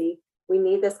transparency. We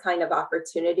need this kind of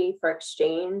opportunity for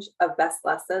exchange of best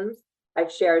lessons.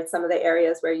 I've shared some of the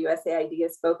areas where USAID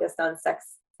is focused on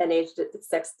sex and age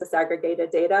sex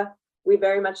disaggregated data. We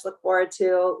very much look forward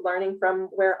to learning from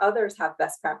where others have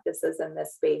best practices in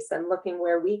this space and looking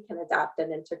where we can adapt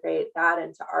and integrate that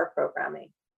into our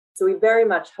programming. So we very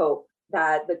much hope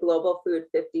that the Global Food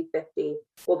 50/50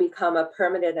 will become a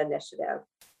permanent initiative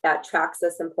that tracks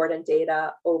this important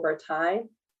data over time,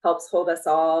 helps hold us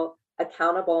all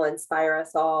accountable, inspire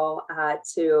us all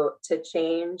to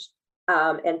change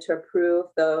and to improve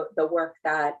the work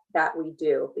that we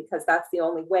do, because that's the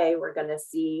only way we're going to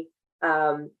see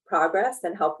progress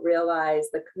and help realize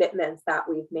the commitments that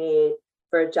we've made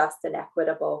for just and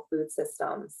equitable food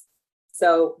systems.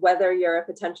 So whether you're a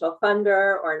potential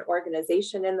funder or an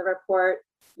organization in the report,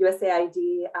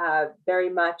 USAID very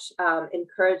much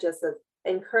encourages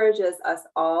us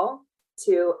all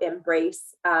to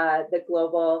embrace the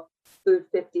Global Food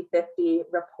 50/50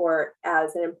 report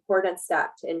as an important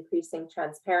step to increasing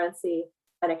transparency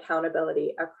and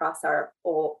accountability across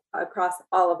all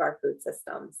of our food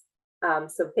systems.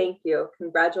 So thank you.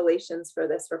 Congratulations for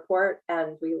this report,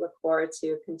 and we look forward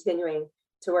to continuing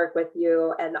to work with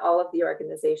you and all of the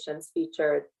organizations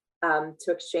featured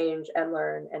to exchange and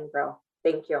learn and grow.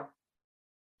 Thank you.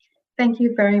 Thank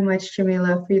you very much,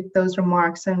 Jamila, for those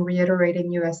remarks and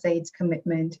reiterating USAID's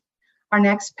commitment. Our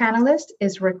next panelist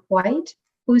is Rick White,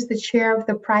 who's the chair of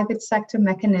the Private Sector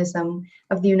Mechanism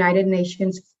of the United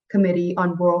Nations Committee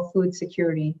on World Food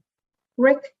Security.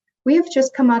 Rick We have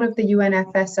just come out of the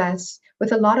UNFSS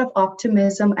with a lot of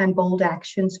optimism and bold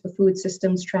actions for food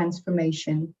systems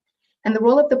transformation, and the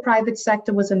role of the private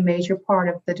sector was a major part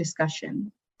of the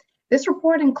discussion. This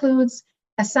report includes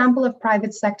a sample of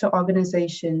private sector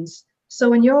organizations.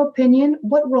 So in your opinion,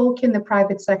 what role can the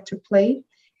private sector play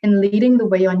in leading the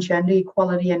way on gender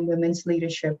equality and women's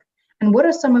leadership? And what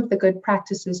are some of the good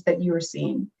practices that you are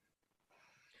seeing?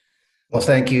 Well,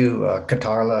 thank you,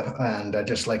 Katarla, and I'd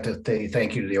just like to say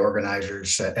thank you to the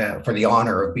organizers for the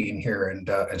honor of being here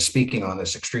and speaking on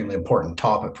this extremely important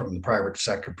topic from the private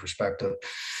sector perspective.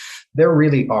 There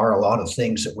really are a lot of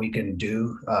things that we can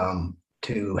do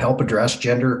to help address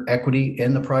gender equity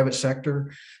in the private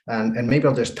sector, and maybe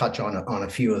I'll just touch on a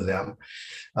few of them.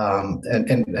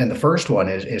 And the first one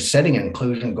is setting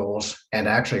inclusion goals and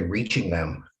actually reaching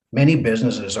them. Many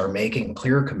businesses are making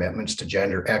clear commitments to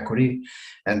gender equity,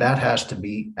 and that has to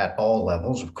be at all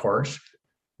levels, of course.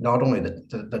 Not only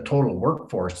the total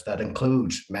workforce, that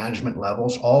includes management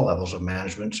levels, all levels of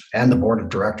management, and the board of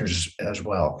directors as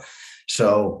well.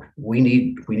 So we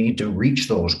need to reach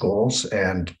those goals,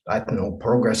 and I know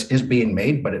progress is being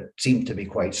made, but it seems to be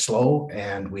quite slow,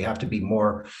 and we have to be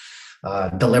more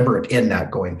deliberate in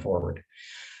that going forward.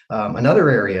 Another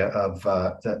area of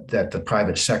that the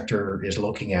private sector is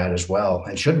looking at as well,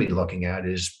 and should be looking at,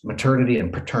 is maternity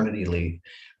and paternity leave,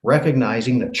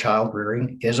 recognizing that child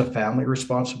rearing is a family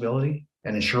responsibility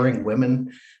and ensuring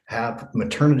women have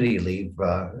maternity leave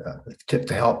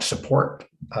to help support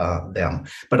them,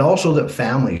 but also that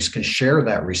families can share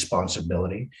that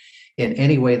responsibility in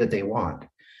any way that they want.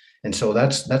 And so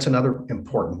that's another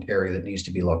important area that needs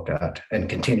to be looked at and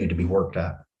continue to be worked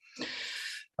at.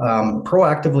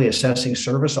 Proactively assessing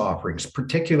service offerings,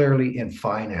 particularly in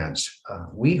finance.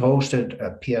 We hosted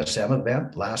a PSM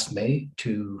event last May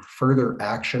to further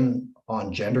action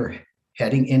on gender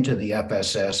heading into the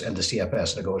FSS and the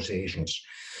CFS negotiations.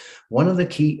 One of the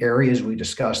key areas we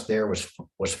discussed there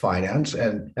was finance,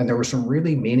 and there were some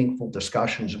really meaningful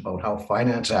discussions about how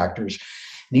finance actors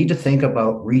need to think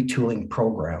about retooling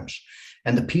programs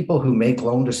and the people who make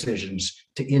loan decisions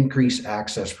to increase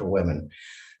access for women.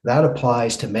 That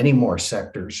applies to many more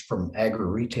sectors, from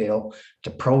agri-retail to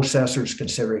processors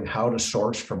considering how to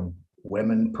source from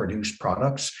women-produced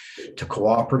products, to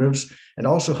cooperatives, and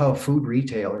also how food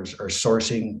retailers are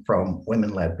sourcing from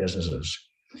women-led businesses.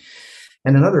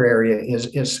 And another area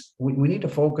is we need to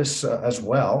focus as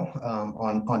well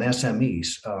on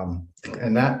SMEs,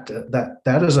 and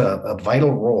that is a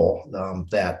vital role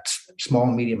that small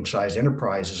and medium-sized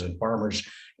enterprises and farmers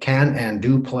can and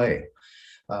do play.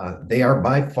 They are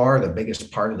by far the biggest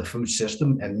part of the food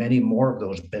system, and many more of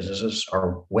those businesses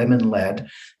are women-led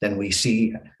than we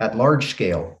see at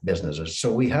large-scale businesses.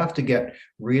 So we have to get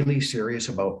really serious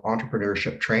about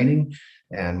entrepreneurship training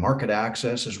and market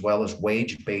access, as well as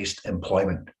wage-based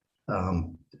employment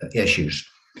issues.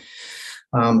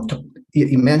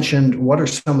 You mentioned what are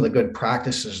some of the good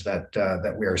practices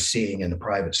that we are seeing in the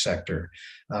private sector.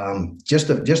 Just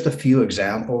a few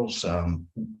examples.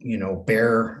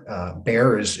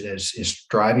 Bayer is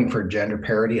striving for gender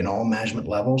parity in all management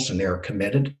levels, and they are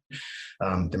committed.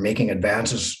 They're making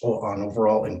advances on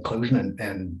overall inclusion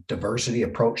and diversity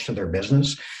approach to their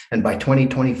business. And by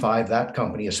 2025, that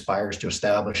company aspires to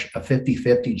establish a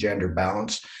 50-50 gender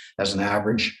balance as an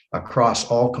average across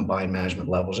all combined management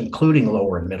levels, including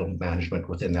lower and middle management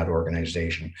within that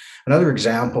organization. Another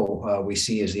example we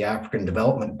see is the African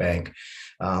Development Bank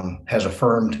has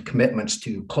affirmed commitments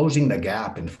to closing the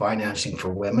gap in financing for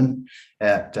women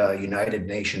at United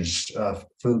Nations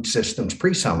Food Systems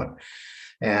Pre-Summit.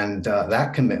 And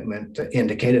that commitment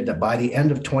indicated that by the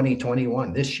end of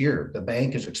 2021, this year, the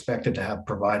bank is expected to have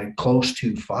provided close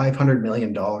to $500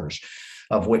 million,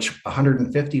 of which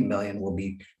 $150 million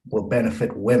will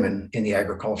benefit women in the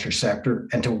agriculture sector,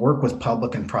 and to work with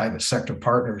public and private sector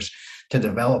partners to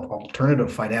develop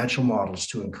alternative financial models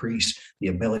to increase the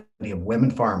ability of women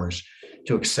farmers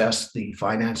to access the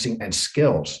financing and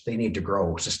skills they need to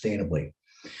grow sustainably.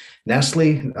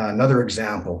 Nestle, another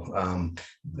example,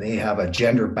 they have a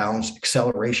gender balanced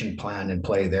acceleration plan in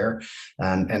play there,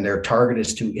 and their target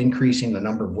is to increasing the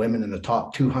number of women in the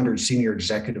top 200 senior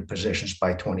executive positions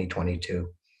by 2022.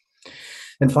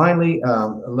 And finally, a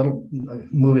little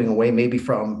moving away maybe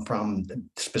from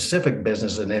specific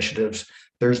business initiatives,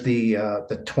 there's the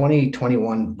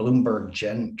 2021 Bloomberg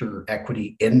Gender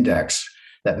Equity Index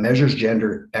that measures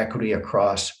gender equity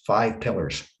across 5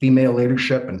 pillars: female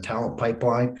leadership and talent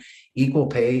pipeline, equal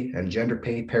pay and gender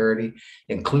pay parity,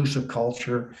 inclusive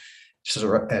culture,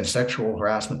 and sexual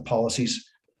harassment policies,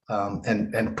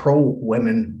 and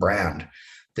pro-women brand.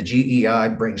 The GEI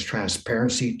brings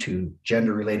transparency to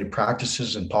gender-related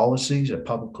practices and policies at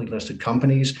publicly listed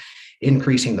companies,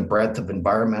 increasing the breadth of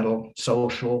environmental,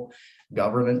 social,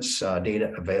 governance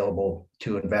data available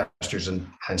to investors. And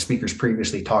speakers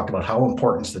previously talked about how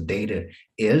important the data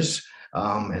is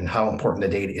and how important the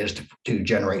data is to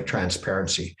generate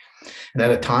transparency. And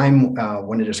at a time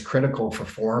when it is critical for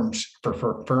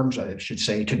firms, I should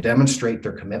say, to demonstrate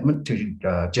their commitment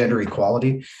to gender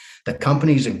equality, the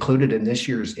companies included in this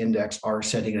year's index are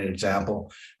setting an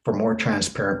example for more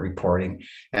transparent reporting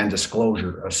and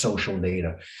disclosure of social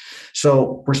data.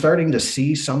 So we're starting to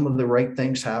see some of the right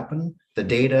things happen. The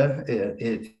data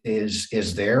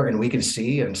is there, and we can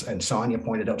see, and Sonia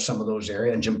pointed out some of those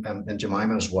areas, and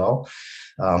Jemima as well,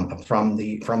 from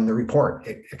the report.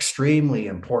 Extremely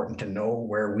important to know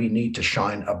where we need to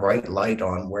shine a bright light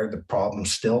on where the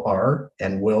problems still are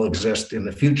and will exist in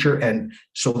the future, and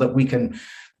so that we can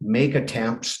make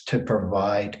attempts to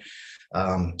provide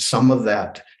some of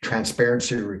that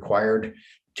transparency required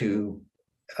to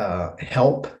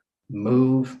help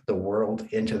move the world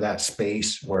into that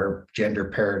space where gender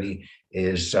parity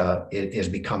is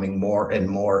becoming more and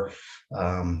more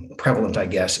prevalent, I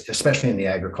guess, especially in the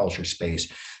agriculture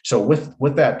space. So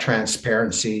with that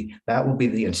transparency, that will be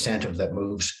the incentive that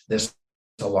moves this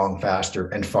along faster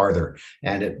and farther.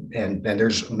 And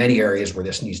there's many areas where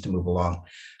this needs to move along.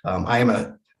 I am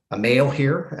a male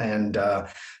here,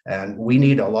 and we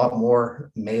need a lot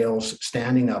more males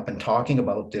standing up and talking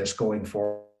about this going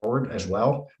forward as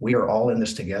well. We are all in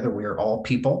this together. We are all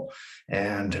people,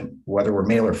 and whether we're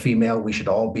male or female, we should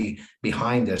all be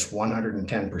behind this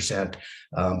 110%,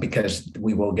 because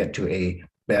we will get to a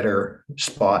better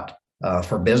spot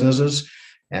for businesses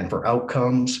and for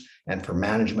outcomes and for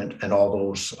management and all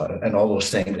those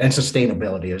things, and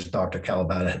sustainability, as Dr.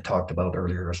 Kalibata had talked about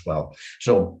earlier as well.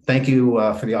 So thank you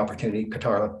for the opportunity.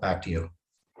 Katarla, back to you.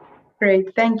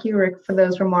 Great, thank you, Rick, for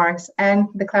those remarks and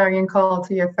the clarion call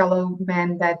to your fellow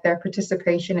men that their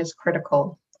participation is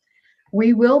critical.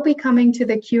 We will be coming to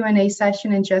the Q&A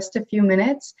session in just a few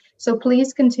minutes, so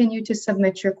please continue to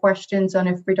submit your questions on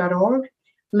ifpri.org,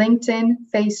 LinkedIn,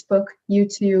 Facebook,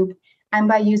 YouTube, and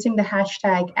by using the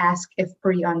hashtag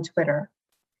AskIFPRI on Twitter.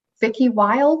 Vicki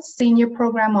Wild, Senior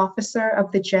Program Officer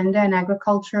of the Gender and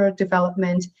Agricultural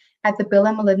Development at the Bill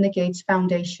and Melinda Gates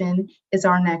Foundation, is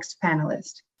our next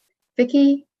panelist.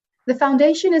 Vicki, the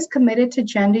foundation is committed to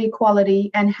gender equality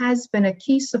and has been a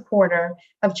key supporter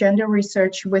of gender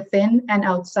research within and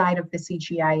outside of the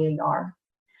CGIAR.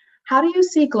 How do you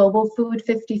see Global Food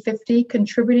 50/50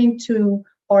 contributing to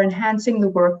or enhancing the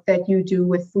work that you do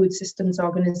with food systems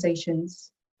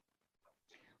organizations?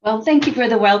 Well, thank you for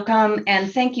the welcome,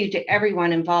 and thank you to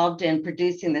everyone involved in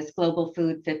producing this Global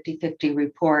Food 50/50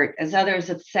 report. As others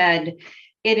have said,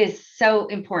 it is so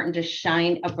important to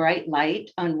shine a bright light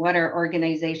on what our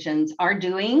organizations are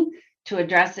doing to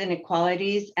address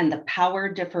inequalities and the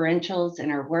power differentials in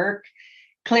our work.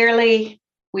 Clearly,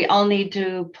 we all need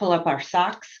to pull up our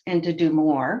socks and to do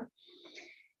more.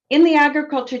 In the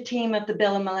agriculture team of the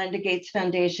Bill and Melinda Gates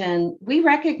Foundation, we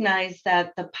recognize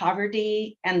that the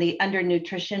poverty and the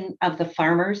undernutrition of the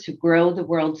farmers who grow the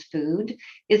world's food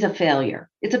is a failure.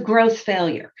 It's a gross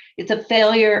failure. It's a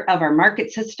failure of our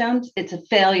market systems. It's a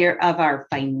failure of our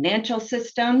financial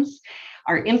systems,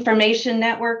 our information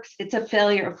networks. It's a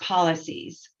failure of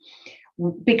policies.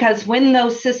 Because when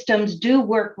those systems do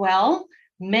work well,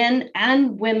 men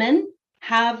and women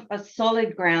have a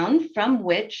solid ground from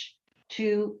which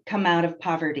to come out of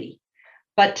poverty.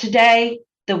 But today,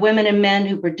 the women and men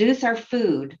who produce our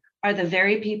food are the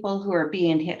very people who are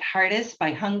being hit hardest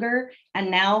by hunger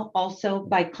and now also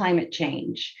by climate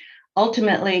change.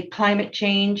 Ultimately, climate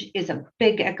change is a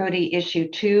big equity issue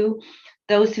too.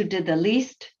 Those who did the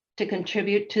least to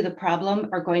contribute to the problem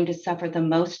are going to suffer the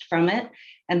most from it.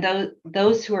 And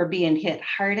those who are being hit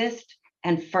hardest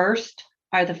and first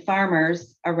are the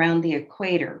farmers around the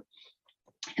equator.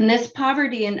 And this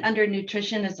poverty and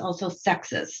undernutrition is also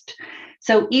sexist.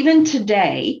 So even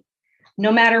today,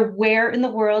 no matter where in the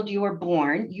world you are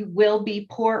born, you will be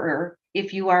poorer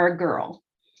if you are a girl.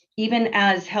 Even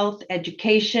as health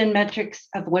education metrics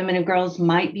of women and girls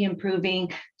might be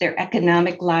improving, their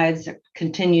economic lives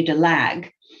continue to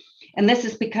lag. And this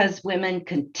is because women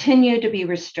continue to be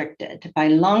restricted by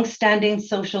longstanding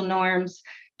social norms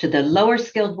to the lower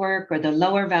skilled work or the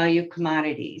lower value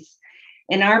commodities.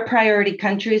 In our priority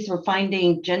countries, we're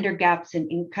finding gender gaps in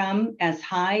income as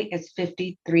high as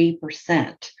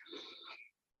 53%.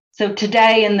 So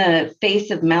today, in the face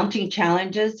of mounting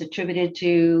challenges attributed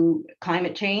to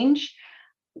climate change,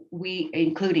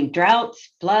 including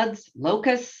droughts, floods,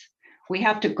 locusts, We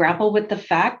have to grapple with the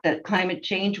fact that climate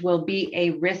change will be a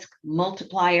risk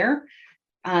multiplier.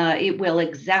 It will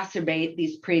exacerbate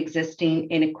these pre-existing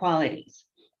inequalities.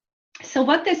 So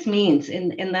what this means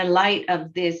in the light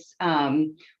of this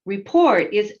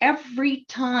report is every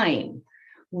time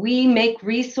we make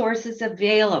resources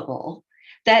available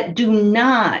that do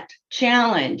not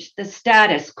challenge the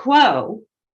status quo,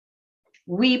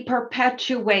 we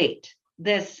perpetuate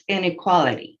this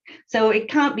inequality. So it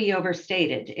can't be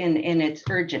overstated in its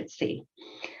urgency.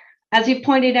 As you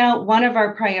pointed out, one of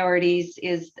our priorities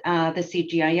is the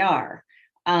CGIAR.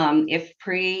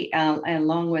 IFPRI,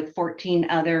 along with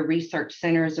 14 other research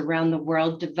centers around the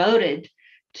world, devoted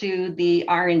to the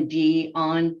R&D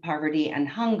on poverty and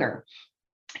hunger.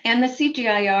 And the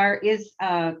CGIAR is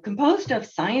composed of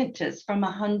scientists from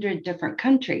 100 different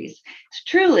countries. It's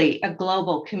truly a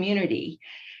global community.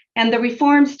 And the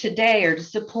reforms today are to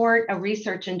support a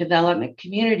research and development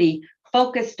community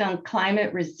focused on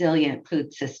climate resilient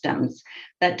food systems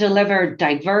that deliver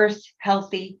diverse,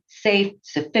 healthy, safe,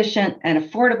 sufficient, and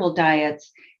affordable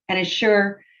diets and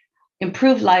ensure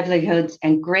improved livelihoods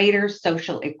and greater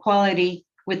social equality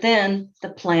within the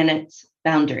planet's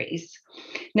boundaries.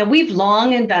 Now, we've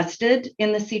long invested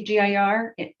in the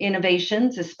CGIAR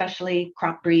innovations, especially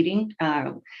crop breeding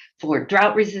for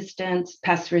drought resistance,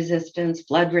 pest resistance,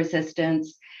 flood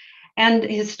resistance. And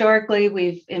historically,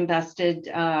 we've invested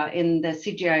in the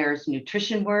CGIAR's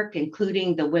nutrition work,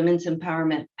 including the Women's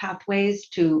Empowerment Pathways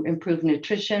to Improve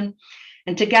Nutrition.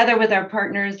 And together with our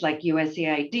partners like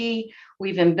USAID,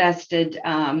 we've invested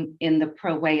in the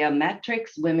ProWEA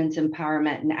metrics, Women's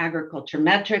Empowerment and Agriculture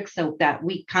metrics, so that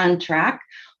we can track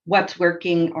what's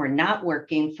working or not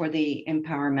working for the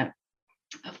empowerment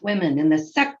of women in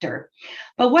this sector.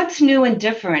 But what's new and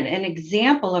different, an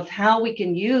example of how we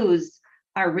can use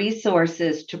our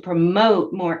resources to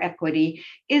promote more equity,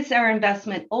 is our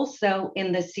investment also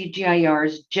in the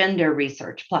CGIAR's gender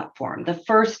research platform, the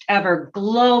first ever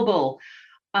global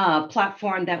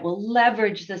platform that will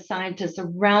leverage the scientists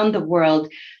around the world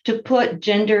to put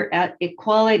gender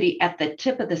equality at the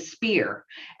tip of the spear,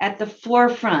 at the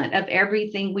forefront of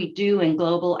everything we do in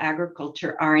global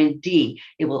agriculture R&D.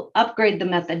 It will upgrade the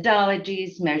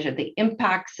methodologies, measure the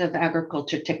impacts of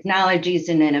agriculture technologies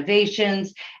and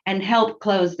innovations, and help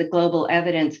close the global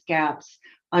evidence gaps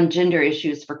on gender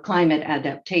issues for climate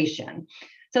adaptation.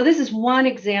 So this is one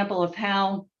example of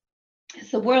how, as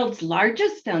the world's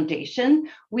largest foundation,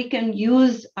 we can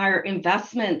use our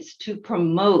investments to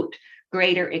promote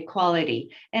greater equality.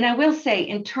 And I will say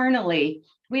internally,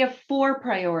 we have 4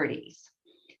 priorities.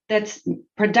 That's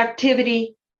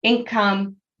productivity,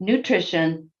 income,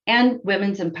 nutrition, and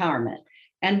women's empowerment.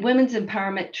 And women's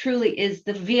empowerment truly is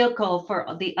the vehicle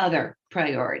for the other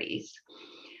priorities.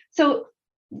 So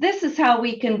this is how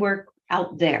we can work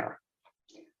out there.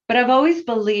 But I've always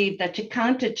believed that you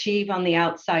can't achieve on the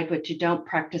outside what you don't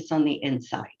practice on the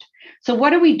inside. So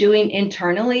what are we doing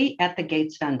internally at the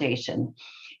Gates Foundation?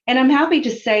 And I'm happy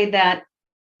to say that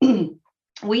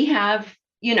we have,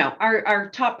 our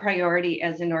top priority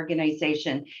as an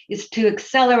organization is to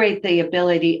accelerate the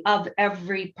ability of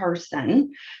every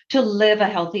person to live a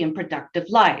healthy and productive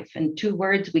life. In 2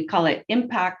 words, we call it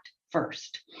impact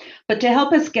first. But to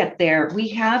help us get there, we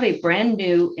have a brand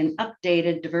new and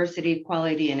updated diversity,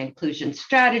 equality, and inclusion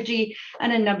strategy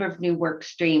and a number of new work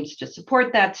streams to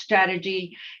support that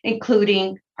strategy,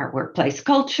 including our workplace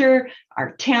culture,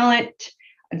 our talent,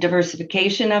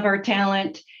 diversification of our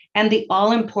talent, and the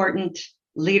all-important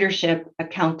leadership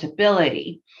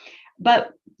accountability.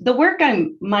 But the work I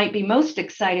might be most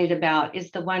excited about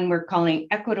is the one we're calling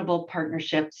Equitable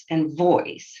Partnerships and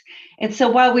Voice. And so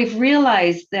while we've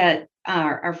realized that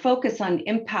our focus on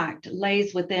impact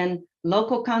lays within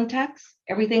local context,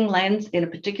 everything lands in a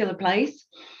particular place,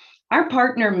 our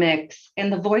partner mix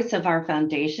and the voice of our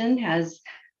foundation has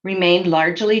remained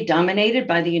largely dominated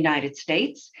by the United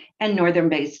States and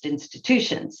Northern-based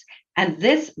institutions. And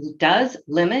this does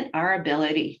limit our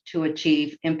ability to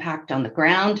achieve impact on the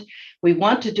ground. We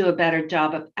want to do a better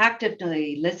job of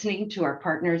actively listening to our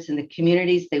partners in the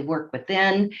communities they work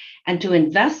within and to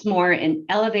invest more in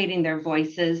elevating their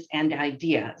voices and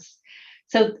ideas.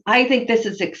 So I think this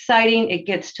is exciting. It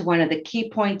gets to one of the key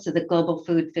points of the Global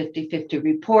Food 50/50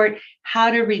 report,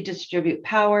 how to redistribute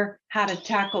power, how to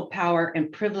tackle power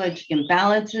and privilege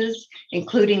imbalances,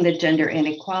 including the gender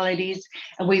inequalities.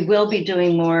 And we will be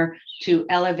doing more to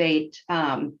elevate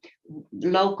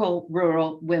local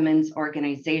rural women's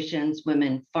organizations,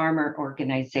 women farmer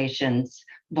organizations'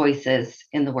 voices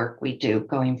in the work we do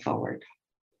going forward.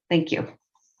 Thank you.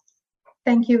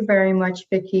 Thank you very much,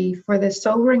 Vicky, for this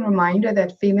sobering reminder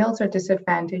that females are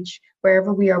disadvantaged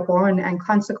wherever we are born, and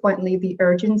consequently the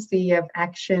urgency of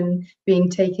action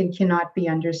being taken cannot be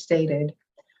understated.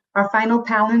 Our final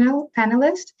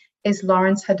panelist is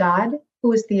Lawrence Haddad,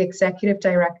 who is the Executive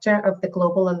Director of the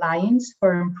Global Alliance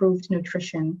for Improved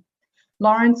Nutrition.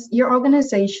 Lawrence, your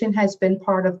organization has been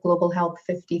part of Global Health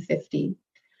 50/50.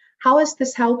 How has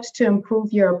this helped to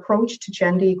improve your approach to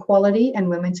gender equality and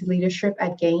women's leadership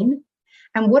at GAIN?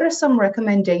 And what are some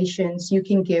recommendations you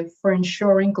can give for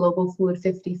ensuring Global Food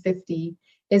 50/50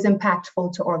 is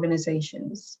impactful to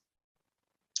organizations?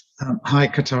 Hi,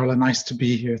 Katala, nice to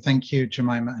be here. Thank you,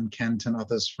 Jemima and Kent and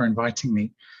others for inviting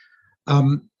me.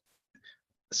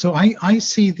 So I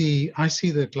see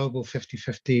the Global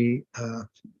 50/50,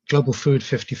 Global Food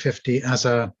 50/50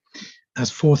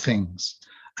 as four things.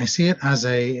 I see it as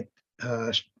a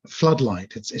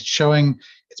floodlight.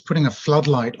 It's putting a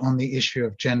floodlight on the issue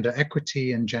of gender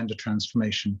equity and gender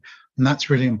transformation, and that's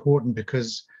really important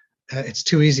because it's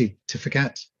too easy to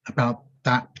forget about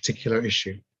that particular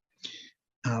issue.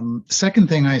 The second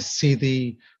thing I see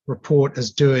the report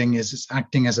as doing is it's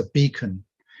acting as a beacon.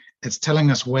 It's telling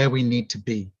us where we need to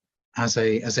be as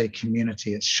a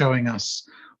community. It's showing us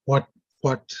what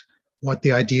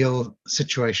the ideal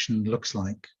situation looks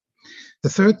like. The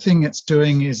third thing it's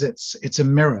doing is it's a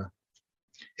mirror.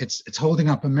 It's holding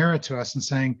up a mirror to us and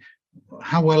saying,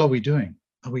 how well are we doing?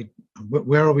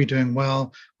 Where are we doing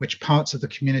well? Which parts of the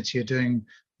community are doing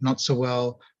not so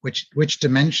well? Which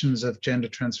dimensions of gender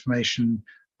transformation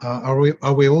are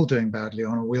we all doing badly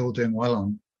on, or are we all doing well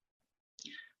on?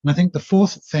 And I think the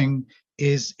fourth thing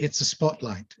is it's a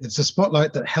spotlight. It's a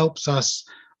spotlight that helps us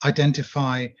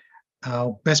identify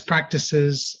best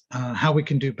practices, how we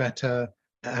can do better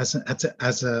at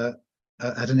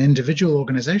an individual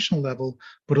organizational level,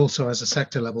 but also as a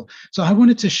sector level. So I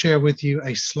wanted to share with you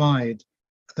a slide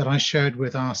that I shared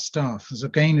with our staff. So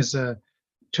GAIN is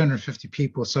 250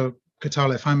 people. So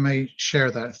Katala, if I may share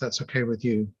that, if that's okay with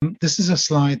you. This is a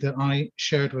slide that I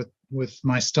shared with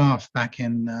my staff back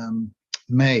in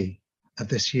May of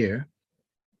this year.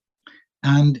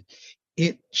 And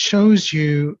it shows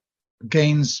you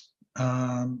GAIN's,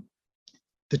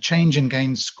 the change in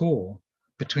GAIN's score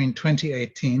between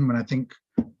 2018, when I think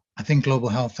Global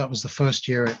Health, that was the first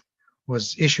year it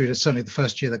was issued. It's certainly the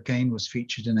first year that GAIN was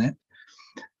featured in it.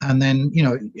 And then, you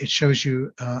know, it shows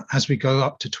you as we go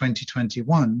up to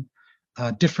 2021,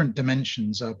 different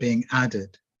dimensions are being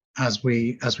added as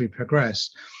we progress.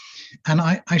 And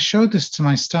I showed this to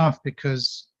my staff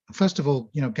because, first of all,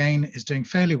 you know, GAIN is doing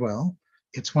fairly well.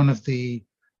 It's one of the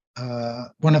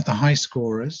high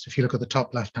scorers, if you look at the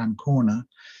top left-hand corner,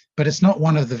 but it's not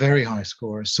one of the very high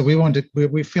scorers. So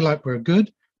we feel like we're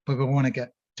good, but we want to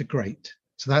get to great.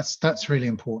 So that's really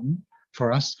important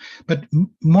for us. But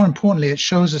more importantly, it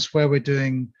shows us where we're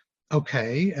doing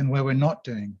okay and where we're not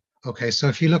doing okay. So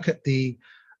if you look at in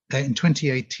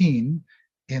 2018,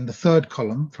 in the third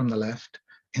column from the left,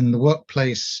 in the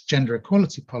workplace gender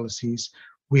equality policies,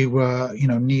 we were, you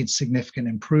know, need significant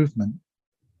improvement.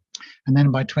 And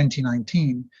then by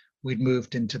 2019, we'd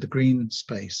moved into the green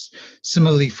space.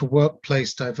 Similarly, for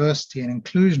workplace diversity and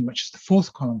inclusion, which is the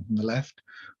fourth column from the left,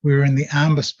 we were in the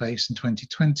amber space in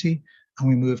 2020, and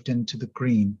we moved into the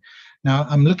green. Now,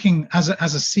 I'm looking, as a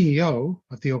CEO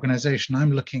of the organization,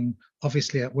 I'm looking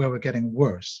obviously at where we're getting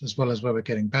worse, as well as where we're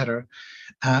getting better.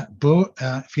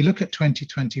 If you look at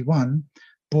 2021,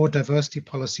 board diversity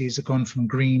policies have gone from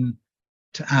green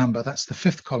to amber. That's the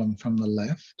fifth column from the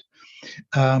left.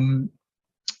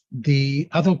 The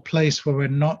other place where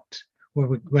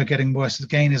we're getting worse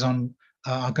again is on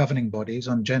our governing bodies,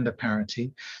 on gender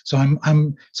parity. So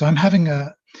I'm having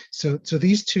so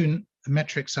these two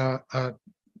metrics are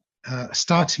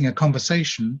starting a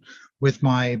conversation with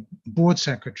my board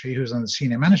secretary, who's on the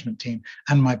senior management team,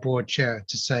 and my board chair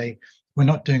to say, we're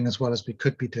not doing as well as we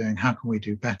could be doing. How can we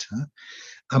do better?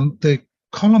 The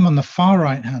column on the far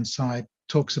right-hand side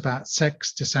talks about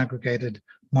sex disaggregated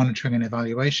monitoring and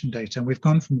evaluation data. And we've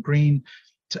gone from green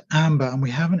to amber, and we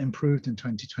haven't improved in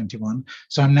 2021.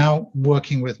 So I'm now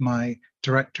working with my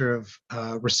director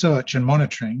of research and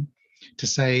monitoring to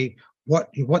say,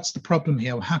 what's the problem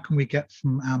here? How can we get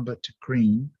from amber to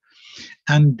green?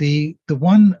 And the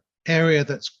one area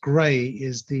that's gray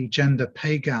is the gender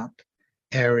pay gap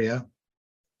area.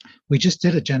 We just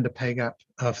did a gender pay gap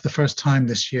for the first time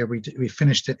this year. We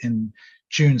finished it in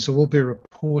June, so we'll be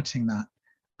reporting that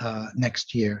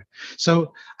next year.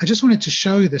 So I just wanted to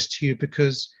show this to you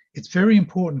because it's very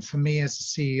important for me as a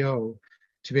CEO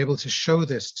to be able to show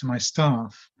this to my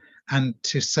staff and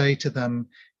to say to them,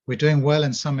 we're doing well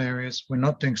in some areas, we're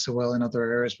not doing so well in other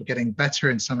areas, we're getting better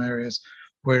in some areas,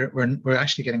 we're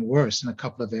actually getting worse in a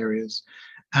couple of areas.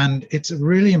 And it's a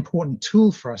really important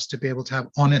tool for us to be able to have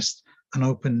honest and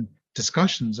open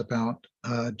discussions about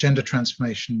gender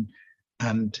transformation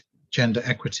and gender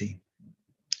equity.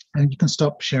 And you can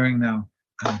stop sharing now,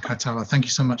 Katala. Thank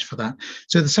you so much for that.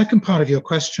 So the second part of your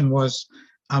question was,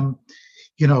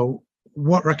 you know,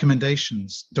 what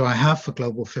recommendations do I have for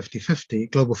Global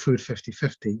 50/50, Global Food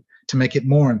 50/50, to make it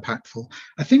more impactful?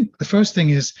 I think the first thing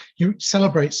is you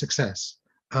celebrate success.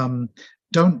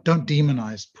 Don't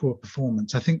demonize poor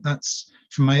performance. I think that's,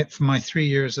 from my 3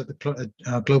 years at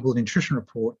the Global Nutrition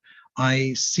Report,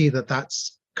 I see that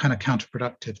that's kind of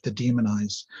counterproductive to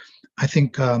demonize. I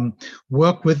think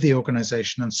work with the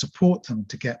organization and support them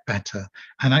to get better.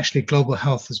 And actually Global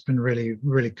Health has been really,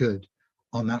 really good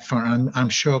on that front. And I'm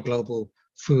sure Global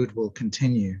Food will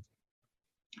continue.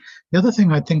 The other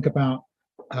thing I think about,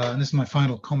 and this is my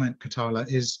final comment, Katala,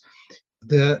 is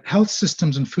the health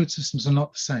systems and food systems are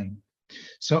not the same.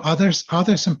 So are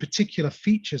there some particular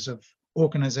features of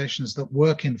organizations that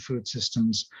work in food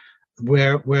systems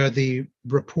where the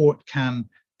report can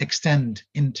extend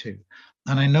into?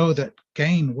 And I know that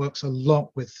GAIN works a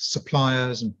lot with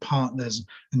suppliers and partners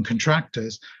and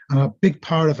contractors, and a big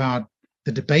part of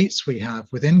the debates we have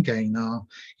within GAIN are,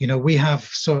 you know, we have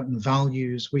certain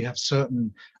values, we have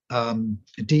certain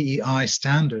DEI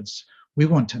standards we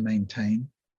want to maintain,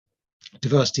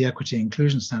 diversity, equity,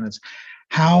 inclusion standards.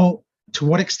 To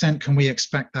what extent can we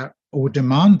expect that or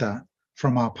demand that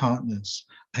from our partners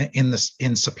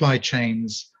in supply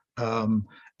chains, and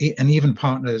even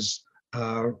partners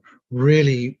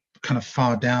really kind of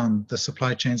far down the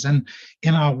supply chains? And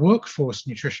in our workforce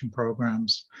nutrition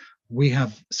programs, we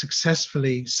have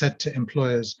successfully said to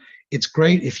employers, it's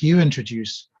great if you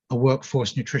introduce a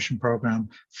workforce nutrition program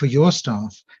for your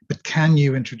staff, but can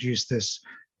you introduce this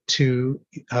to,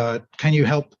 can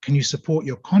you support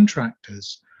your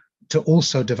contractors to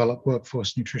also develop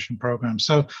workforce nutrition programs?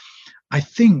 So I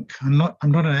think, I'm not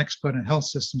an expert in health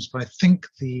systems, but I think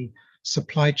the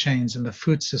supply chains and the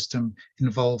food system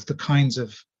involve the kinds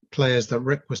of players that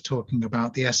Rick was talking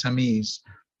about, the SMEs,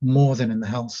 more than in the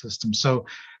health system. So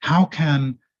how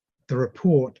can the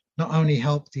report not only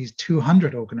help these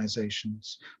 200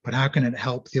 organizations, but how can it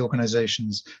help the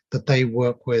organizations that they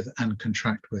work with and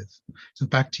contract with? So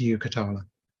back to you, Katala.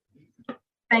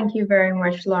 Thank you very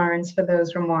much, Lawrence, for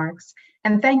those remarks.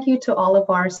 And thank you to all of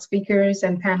our speakers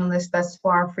and panelists thus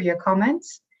far for your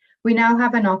comments. We now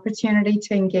have an opportunity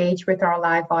to engage with our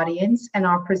live audience, and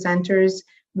our presenters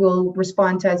will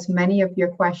respond to as many of your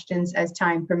questions as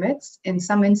time permits. In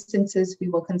some instances, we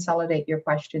will consolidate your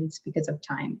questions because of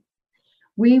time.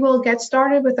 We will get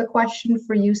started with a question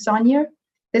for you, Sonia.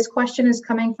 This question is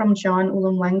coming from John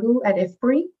Ulumwengu at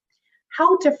IFPRI.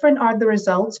 How different are the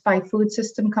results by food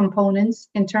system components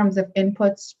in terms of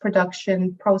inputs,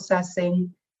 production,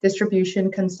 processing,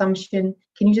 distribution, consumption?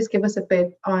 Can you just give us a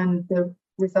bit on the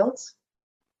results?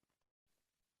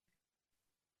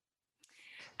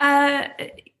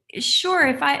 Sure.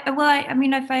 If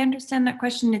I understand that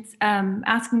question, it's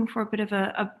asking for a bit of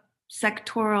a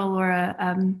sectoral or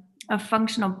a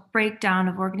functional breakdown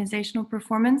of organizational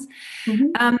performance.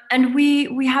 Mm-hmm. And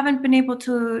we haven't been able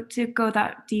to go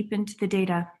that deep into the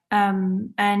data.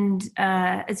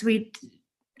 As we,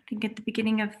 I think at the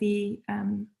beginning of the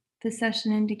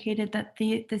session indicated, that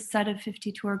this set of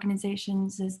 52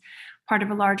 organizations is part of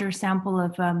a larger sample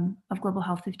of Global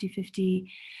Health 50/50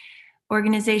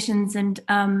 organizations, and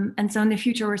so in the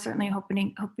future we're certainly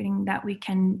hoping that we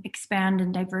can expand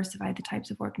and diversify the types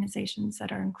of organizations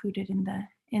that are included in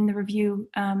the review,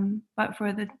 but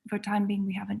for time being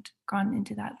we haven't gone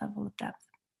into that level of depth.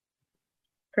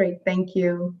 Great, thank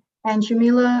you. And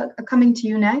Jamila, coming to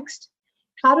you next.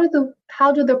 How do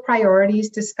the priorities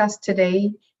discussed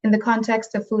today in the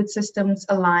context of food systems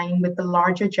align with the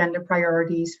larger gender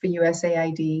priorities for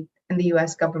USAID and the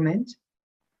US government?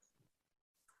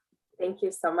 Thank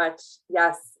you so much.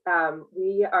 Yes,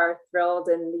 we are thrilled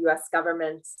in the US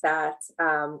government that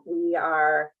we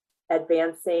are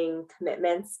advancing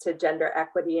commitments to gender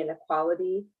equity and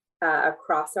equality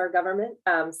across our government.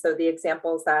 So the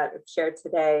examples that I've shared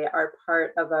today are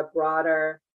part of a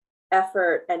broader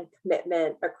effort and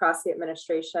commitment across the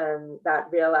administration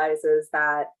that realizes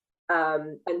that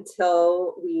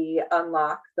until we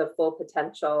unlock the full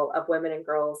potential of women and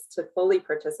girls to fully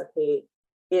participate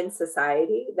in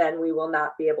society, then we will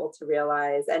not be able to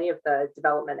realize any of the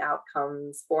development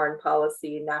outcomes, foreign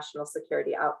policy, national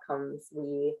security outcomes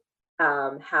we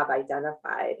have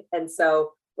identified. And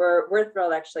so we're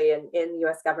thrilled actually in the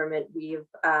US government, we've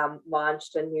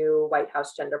launched a new White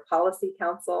House Gender Policy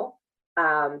Council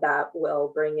that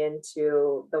will bring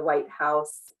into the White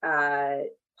House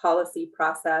policy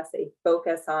process, a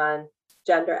focus on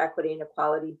gender equity and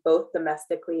equality, both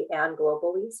domestically and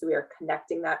globally. So we are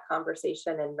connecting that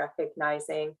conversation and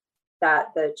recognizing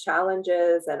that the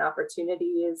challenges and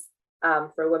opportunities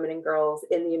for women and girls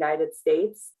in the United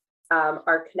States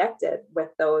are connected with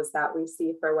those that we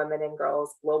see for women and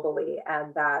girls globally,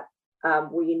 and that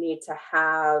we need to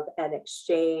have an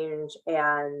exchange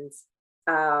and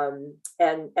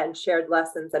shared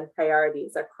lessons and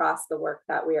priorities across the work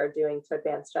that we are doing to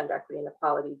advance gender equity and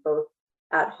equality, both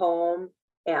at home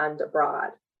and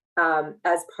abroad.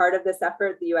 As part of this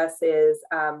effort, the U.S.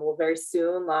 will very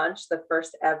soon launch the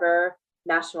first ever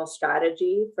national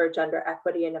strategy for gender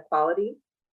equity and equality.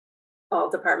 All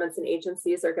departments and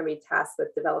agencies are going to be tasked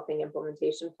with developing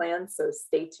implementation plans, so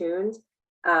stay tuned,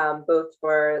 both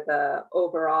for the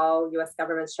overall U.S.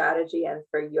 government strategy and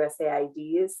for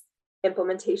USAID's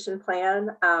implementation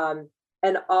plan.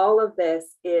 And all of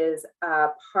this is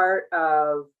part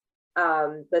of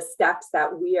the steps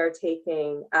that we are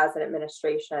taking as an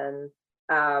administration.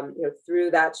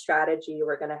 Through that strategy,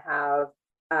 we're going to have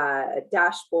a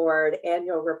dashboard,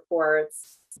 annual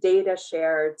reports, data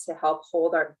shared to help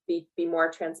be more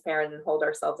transparent and hold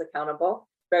ourselves accountable,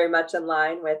 very much in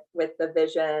line with the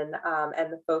vision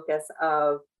and the focus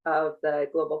of the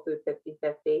Global Food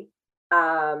 50/50.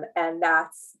 And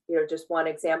that's just one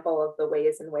example of the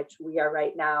ways in which we are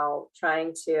right now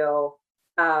trying to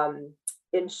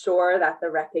ensure that the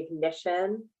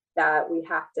recognition that we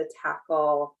have to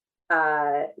tackle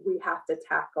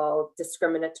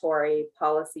discriminatory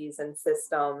policies and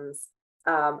systems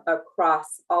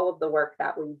across all of the work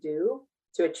that we do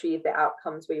to achieve the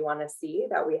outcomes we want to see,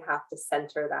 that we have to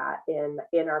center that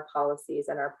in our policies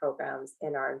and our programs,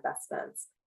 in our investments.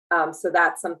 So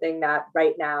that's something that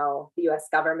right now the US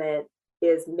government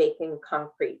is making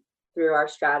concrete through our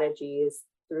strategies,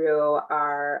 through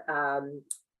our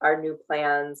new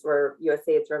plans, where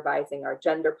USAID's revising our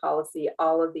gender policy.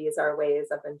 All of these are ways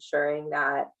of ensuring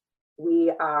that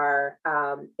we are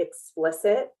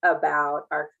explicit about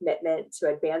our commitment to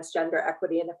advance gender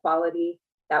equity and equality,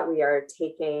 that we are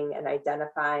taking and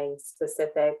identifying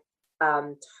specific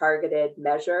targeted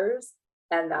measures,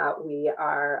 and that we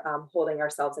are holding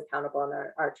ourselves accountable and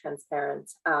are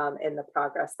transparent in the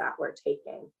progress that we're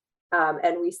taking.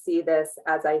 And we see this,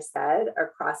 as I said,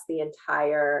 across the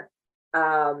entire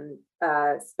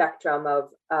spectrum of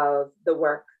the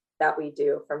work that we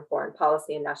do, from foreign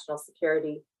policy and national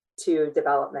security to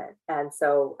development. And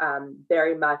so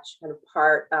very much kind of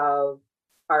part of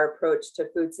our approach to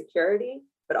food security,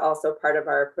 but also part of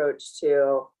our approach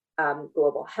to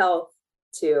global health,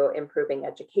 to improving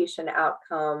education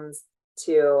outcomes,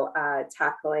 to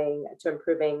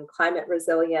improving climate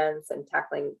resilience and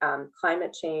tackling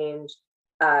climate change,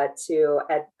 to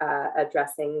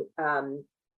addressing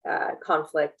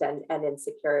conflict and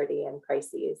insecurity and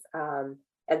crises,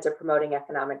 and to promoting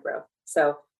economic growth.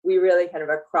 So we really kind of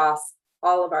across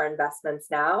all of our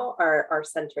investments now are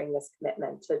centering this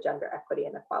commitment to gender equity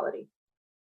and equality.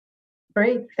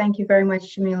 Great, thank you very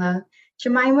much, Jamila.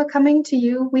 Jemima, coming to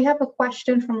you, we have a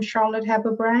question from Charlotte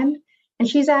Heberbrand, and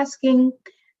she's asking,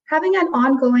 having an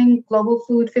ongoing Global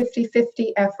Food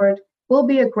 50/50 effort will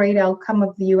be a great outcome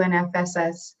of the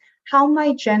UNFSS. How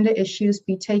might gender issues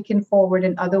be taken forward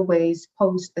in other ways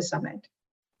post the summit?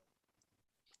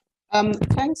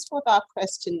 Thanks for that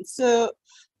question. So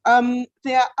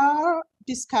there are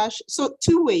discussions, so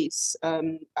two ways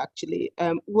actually.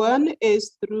 One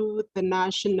is through the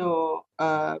national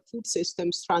food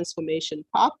systems transformation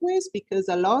pathways, because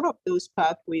a lot of those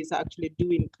pathways actually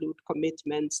do include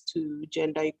commitments to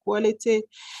gender equality.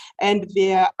 And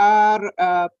there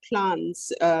are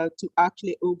plans to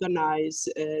actually organize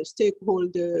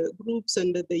stakeholder groups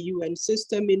under the UN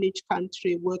system in each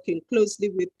country, working closely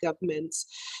with governments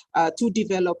to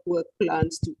develop work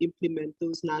plans to implement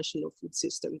those national food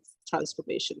systems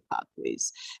transformation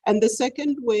pathways. And the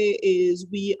second way is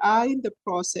we are in the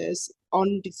process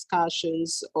on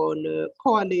discussions on a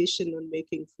coalition on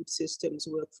making food systems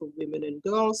work for women and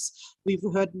girls. We've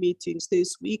had meetings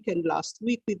this week and last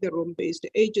week with the Rome-based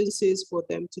agencies for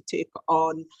them to take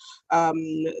on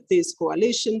this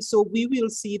coalition. So we will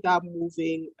see that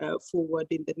moving forward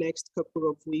in the next couple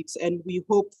of weeks. And we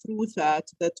hope through that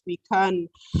we can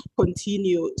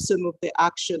continue some of the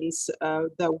actions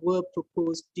that were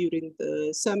proposed during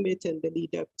the summit and the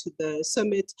lead up to the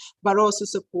summit, but also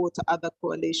support other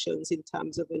coalitions in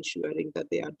terms of ensuring that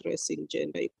they are addressing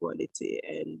gender equality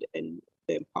and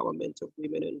the empowerment of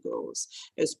women and girls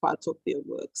as part of their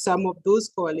work. Some of those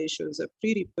coalitions are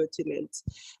pretty pertinent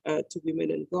to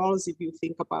women and girls. If you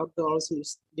think about girls'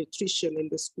 nutrition and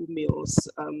the school meals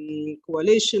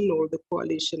coalition, or the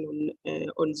coalition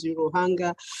on zero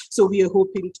hunger. So we are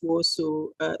hoping to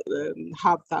also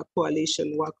have that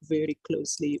coalition work very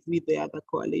closely with the other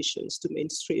coalitions to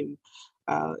mainstream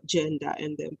gender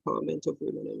and the empowerment of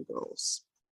women and girls.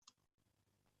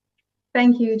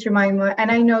 Thank you, Jemima.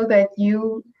 And I know that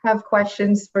you have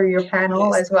questions for your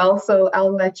panel as well, so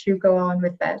I'll let you go on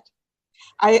with that.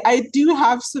 I do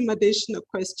have some additional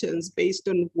questions based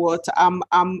on what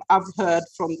I've heard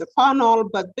from the panel,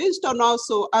 but based on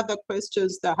also other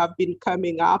questions that have been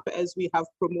coming up as we have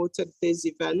promoted this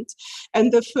event.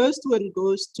 And the first one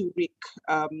goes to Rick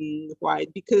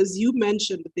White, because you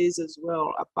mentioned this as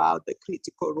well about the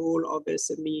critical role of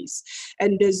SMEs.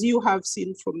 And as you have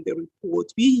seen from the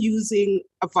report, we're using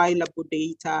available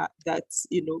data that's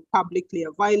publicly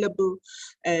available.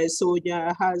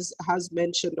 Sonia has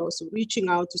mentioned also reaching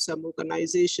out to some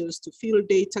organizations to fill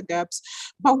data gaps.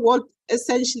 But what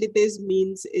essentially this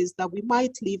means is that we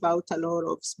might leave out a lot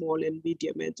of small and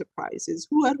medium enterprises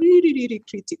who are really, really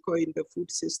critical in the food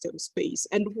system space.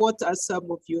 And what are some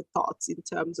of your thoughts in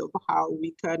terms of how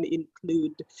we can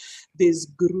include this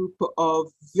group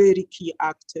of very key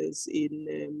actors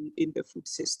in the food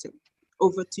system?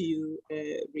 Over to you,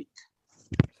 Rick.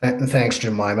 Thanks,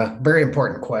 Jemima. Very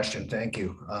important question. Thank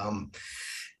you.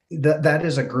 That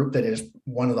is a group that is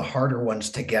one of the harder ones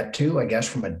to get to, I guess,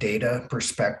 from a data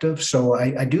perspective. So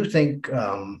I do think,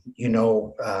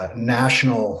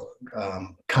 national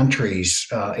countries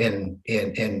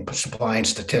in supplying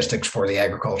statistics for the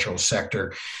agricultural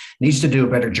sector needs to do a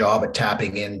better job at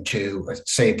tapping into,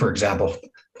 say, for example,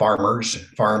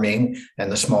 farming and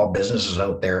the small businesses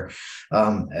out there.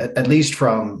 At least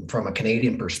from a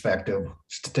Canadian perspective,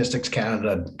 Statistics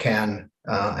Canada can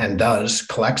and does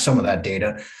collect some of that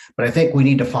data, but I think we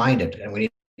need to find it, and we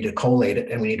need to collate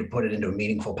it, and we need to put it into a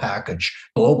meaningful package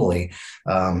globally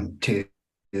to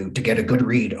get a good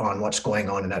read on what's going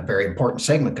on in that very important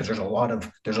segment, because there's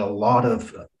a lot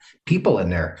of people in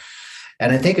there.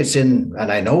 And I think and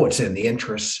I know it's in the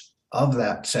interests of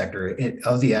that sector,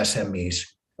 of the SMEs,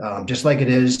 just like it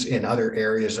is in other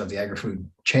areas of the agri-food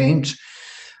chains.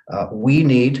 We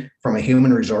need, from a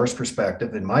human resource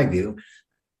perspective, in my view,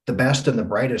 the best and the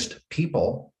brightest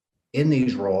people in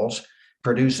these roles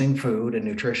producing food and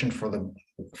nutrition for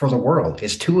the world.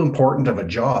 It's too important of a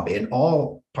job in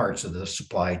all parts of the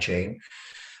supply chain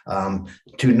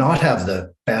to not have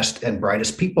the best and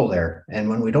brightest people there. And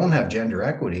when we don't have gender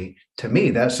equity, to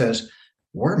me, that says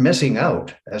we're missing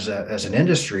out as an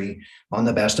industry on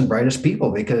the best and brightest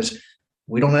people, because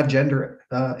we don't have gender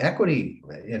equity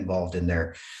involved in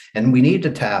there. And we need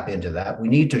to tap into that. We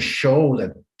need to show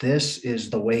that this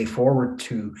is the way forward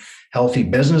to healthy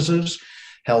businesses,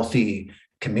 healthy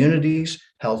communities,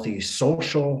 healthy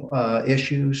social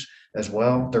issues as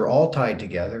well. They're all tied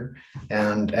together.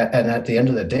 And at the end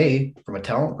of the day, from a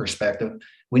talent perspective,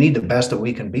 we need the best that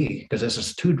we can be, because this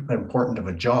is too important of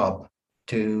a job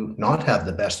to not have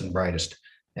the best and brightest.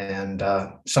 And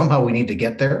somehow we need to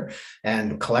get there,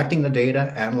 and collecting the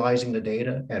data, analyzing the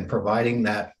data, and providing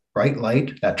that bright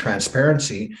light, that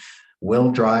transparency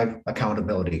will drive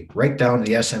accountability right down to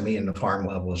the SME and the farm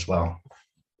level as well.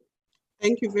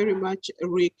 Thank you very much,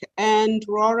 Rick. And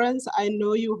Lawrence, I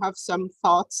know you have some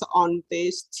thoughts on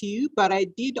this too, but I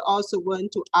did also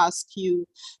want to ask you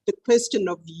the question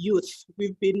of youth.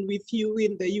 We've been with you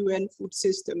in the UN food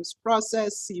systems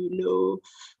process, the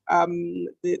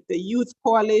youth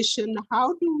coalition.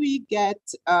 How do we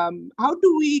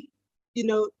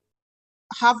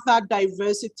have that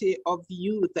diversity of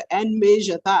youth and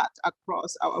measure that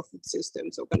across our food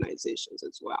systems organizations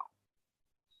as well?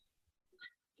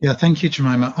 Yeah, thank you,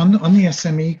 Jemima. On the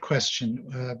SME question,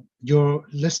 your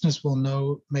listeners will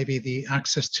know maybe the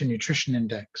Access to Nutrition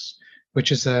Index,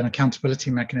 which is an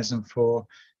accountability mechanism for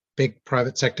big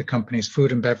private sector companies,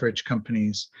 food and beverage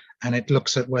companies, and it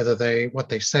looks at what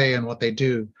they say and what they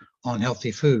do on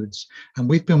healthy foods. And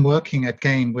we've been working at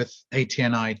GAIN with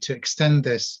ATNI to extend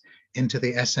this into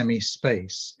the SME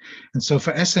space. And so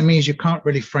for SMEs, you can't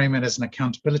really frame it as an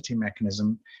accountability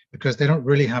mechanism, because they don't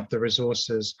really have the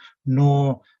resources,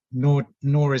 nor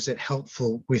is it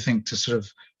helpful, we think, to sort of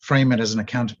frame it as an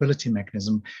accountability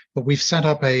mechanism. But we've set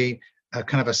up a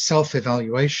kind of a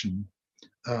self-evaluation,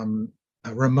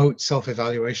 a remote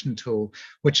self-evaluation tool,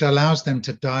 which allows them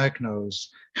to diagnose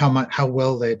how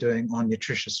well they're doing on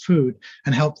nutritious food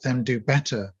and help them do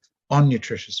better on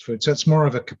nutritious food. So it's more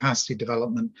of a capacity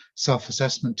development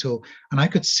self-assessment tool. And I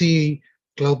could see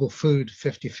Global Food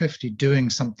 50/50 doing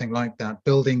something like that,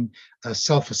 building a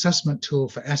self-assessment tool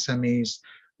for SMEs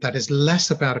that is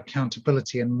less about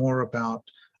accountability and more about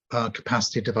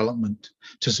capacity development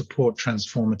to support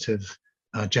transformative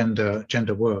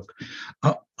gender work.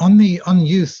 On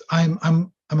youth,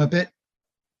 I'm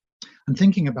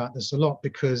thinking about this a lot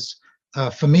because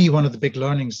for me, one of the big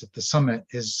learnings at the summit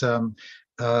is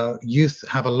youth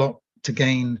have a lot to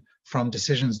gain from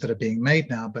decisions that are being made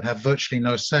now, but have virtually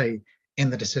no say in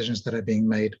the decisions that are being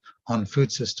made on food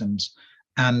systems.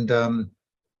 And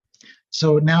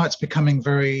so now it's becoming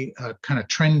very kind of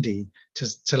trendy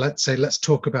to let's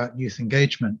talk about youth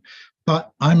engagement.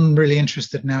 But I'm really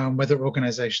interested now in whether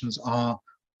organizations are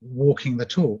walking the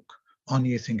talk on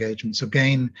youth engagement. So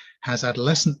GAIN has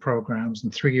adolescent programs,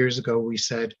 and 3 years ago we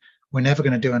said we're never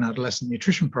going to do an adolescent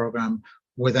nutrition program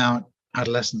without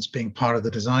adolescents being part of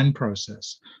the design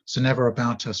process. So never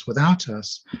about us without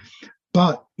us.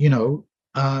 But, you know,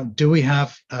 do we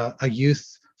have a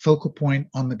youth focal point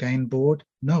on the GAIN board?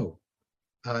 No.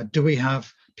 Do we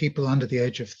have people under the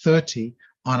age of 30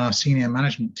 on our senior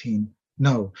management team?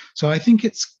 No. So I think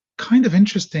it's kind of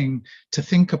interesting to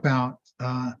think about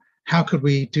how could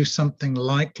we do something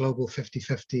like Global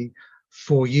 50/50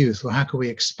 for youth, or how could we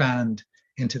expand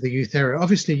into the youth area?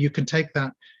 Obviously, you can take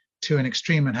that to an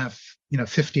extreme and have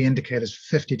 50 indicators,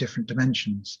 50 different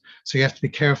dimensions. So you have to be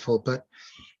careful. But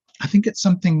I think it's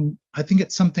something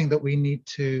that we need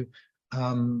to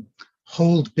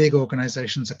hold big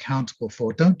organizations accountable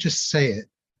for. Don't just say it,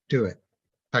 do it.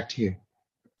 Back to you.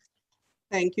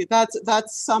 Thank you. That's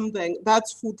something,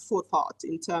 that's food for thought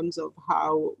in terms of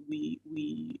how we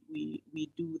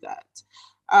do that.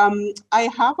 I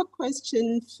have a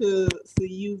question for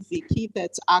you, Vicky,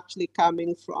 that's actually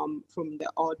coming from the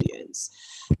audience.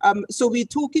 So we're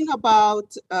talking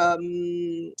about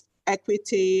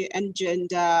equity and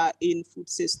gender in food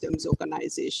systems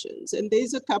organizations. And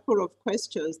there's a couple of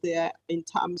questions there in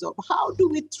terms of how do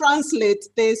we translate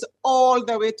this all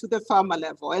the way to the farmer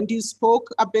level? And you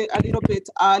spoke a little bit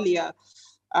earlier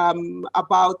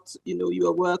about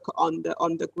your work on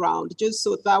the ground, just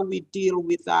so that we deal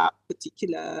with that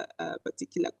particular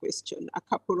question. A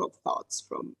couple of thoughts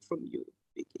from you,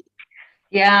 Vicky.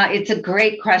 Yeah, it's a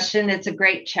great question. It's a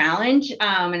great challenge,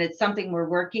 and it's something we're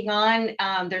working on.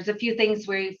 There's a few things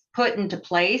we've put into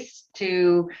place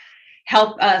to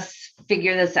help us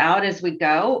figure this out as we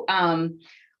go.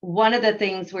 One of the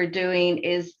things we're doing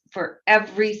is for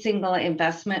every single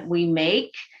investment we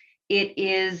make, it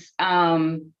is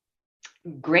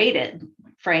graded,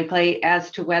 frankly,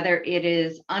 as to whether it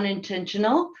is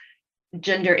unintentional,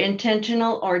 gender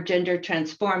intentional, or gender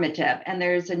transformative. And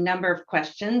there's a number of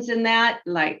questions in that,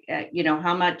 like,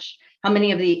 how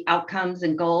many of the outcomes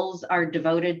and goals are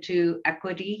devoted to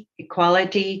equity,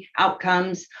 equality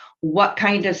outcomes? What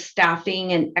kind of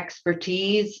staffing and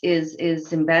expertise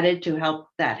is embedded to help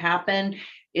that happen?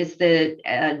 Is the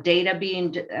data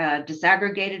being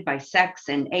disaggregated by sex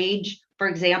and age? For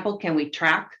example, can we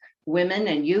track women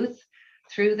and youth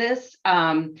through this,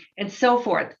 and so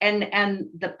forth? And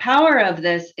the power of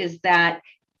this is that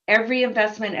every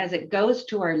investment, as it goes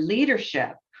to our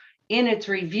leadership, in its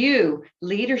review,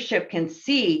 leadership can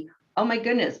see, oh my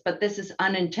goodness, but this is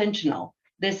unintentional.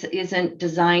 This isn't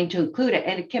designed to include it,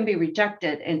 and it can be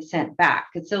rejected and sent back.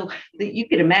 And so you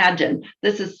can imagine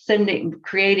this is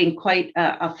creating quite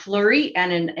a flurry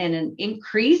and an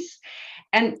increase.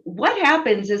 And what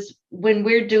happens is when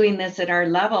we're doing this at our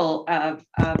level of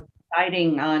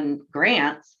deciding on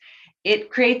grants,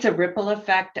 it creates a ripple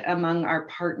effect among our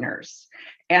partners.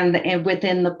 And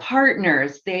within the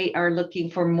partners, they are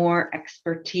looking for more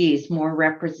expertise, more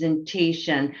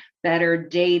representation, better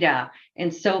data,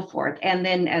 and so forth. And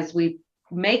then as we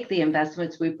make the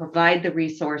investments, we provide the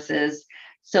resources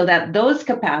so that those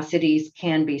capacities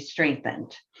can be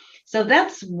strengthened. So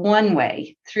that's one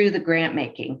way through the grant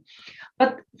making.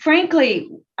 But frankly,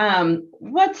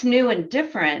 what's new and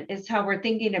different is how we're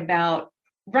thinking about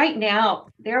right now.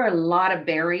 There are a lot of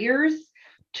barriers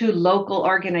to local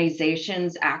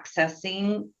organizations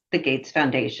accessing the Gates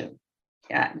Foundation.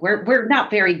 We're not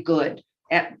very good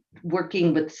at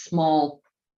working with small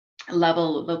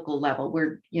level, local level.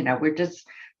 We're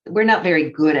not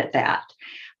very good at that.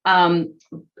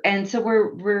 And so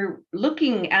we're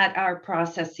looking at our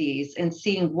processes and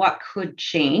seeing what could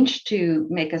change to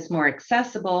make us more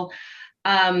accessible.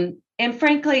 And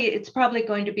frankly, it's probably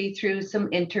going to be through some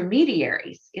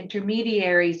intermediaries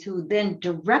who then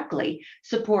directly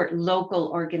support local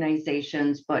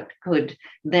organizations, but could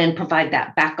then provide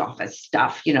that back office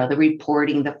stuff, the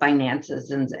reporting, the finances,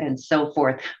 and so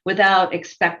forth, without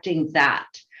expecting that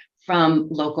from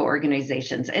local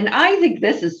organizations. And I think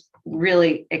this is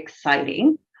really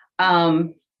exciting,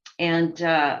 and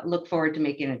look forward to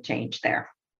making a change there.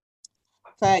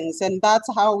 Thanks. And that's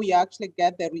how we actually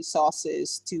get the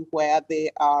resources to where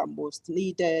they are most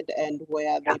needed and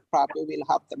where they probably will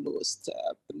have the most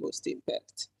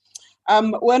impact.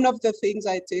 One of the things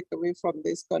I take away from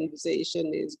this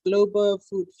conversation is Global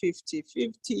Food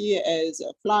 50/50 as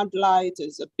a floodlight,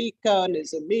 as a beacon,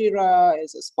 as a mirror,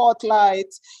 as a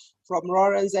spotlight from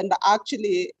Lawrence. And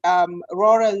actually,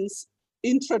 Lawrence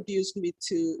introduced me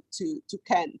to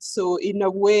Kent. So in a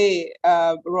way,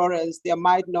 Lawrence, there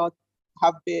might not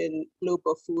have been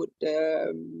Global Food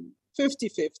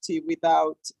 50/50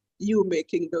 without you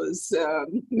making those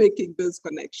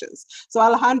connections. So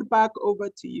I'll hand back over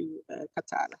to you,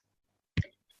 Katala.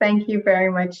 Thank you very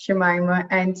much, Jemima,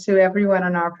 and to everyone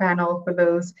on our panel for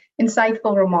those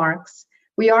insightful remarks.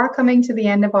 We are coming to the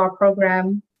end of our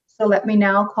program, so let me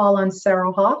now call on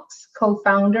Sarah Hawkes,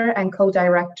 co-founder and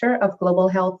co-director of Global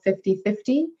Health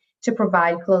 50/50, to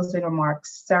provide closing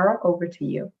remarks. Sarah, over to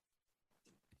you.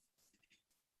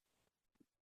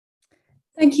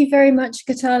 Thank you very much,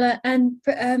 Katala. And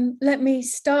let me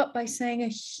start by saying a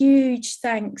huge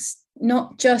thanks,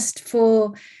 not just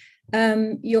for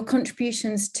your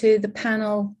contributions to the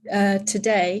panel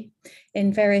today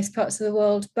in various parts of the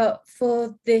world, but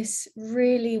for this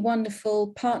really wonderful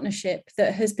partnership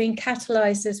that has been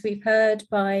catalyzed, as we've heard,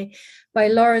 by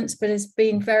Lawrence, but has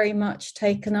been very much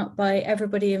taken up by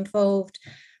everybody involved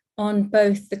on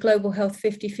both the Global Health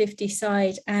 50/50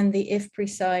 side and the IFPRI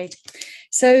side.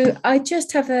 So I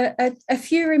just have a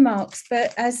few remarks,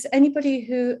 but as anybody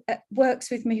who works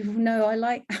with me will know,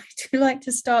 I do like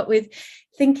to start with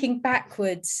thinking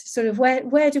backwards, sort of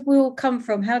where did we all come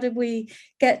from? How did we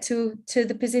get to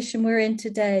the position we're in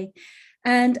today?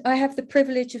 And I have the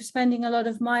privilege of spending a lot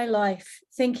of my life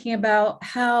thinking about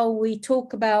how we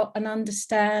talk about and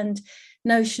understand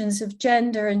notions of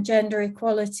gender and gender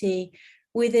equality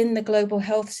within the global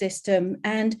health system.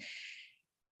 And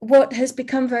what has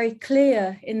become very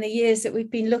clear in the years that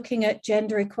we've been looking at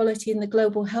gender equality in the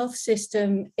global health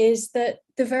system is that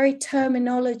the very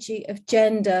terminology of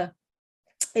gender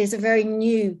is a very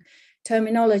new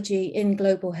terminology in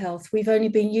global health. We've only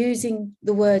been using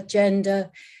the word gender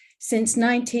since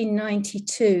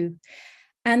 1992.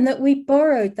 And that we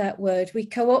borrowed that word, we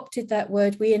co-opted that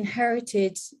word, we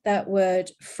inherited that word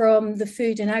from the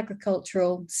food and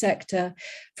agricultural sector,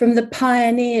 from the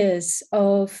pioneers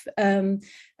of the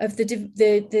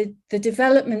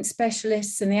development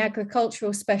specialists and the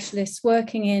agricultural specialists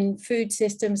working in food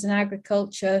systems and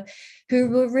agriculture, who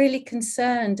were really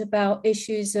concerned about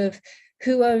issues of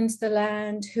who owns the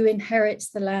land, who inherits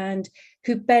the land,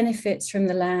 who benefits from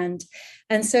the land.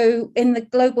 And so in the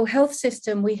global health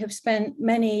system, we have spent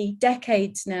many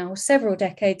decades now, several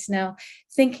decades now,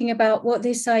 thinking about what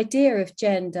this idea of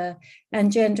gender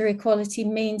and gender equality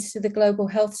means to the global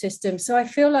health system. So I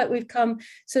feel like we've come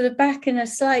sort of back in a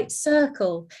slight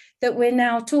circle, that we're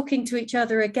now talking to each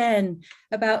other again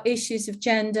about issues of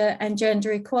gender and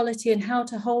gender equality and how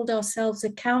to hold ourselves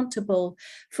accountable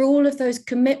for all of those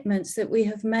commitments that we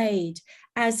have made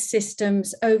as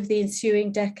systems over the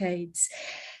ensuing decades.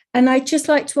 And I'd just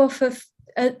like to offer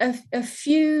a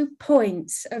few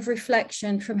points of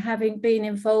reflection from having been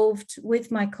involved with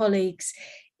my colleagues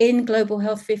in Global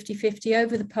Health 50/50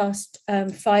 over the past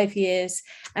 5 years,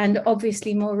 and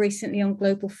obviously more recently on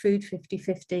Global Food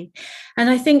 50/50. And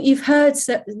I think you've heard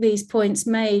these points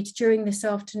made during this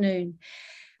afternoon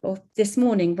or this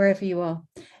morning, wherever you are.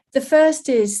 The first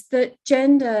is that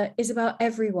gender is about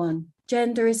everyone.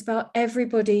 Gender is about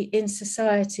everybody in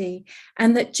society,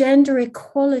 and that gender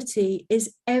equality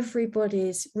is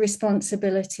everybody's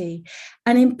responsibility.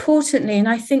 And importantly, and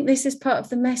I think this is part of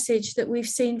the message that we've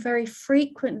seen very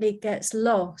frequently gets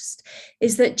lost,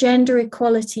 is that gender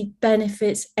equality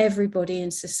benefits everybody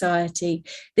in society.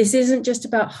 This isn't just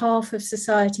about half of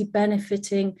society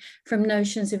benefiting from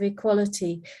notions of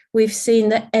equality. We've seen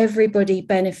that everybody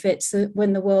benefits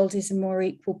when the world is a more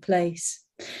equal place.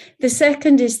 The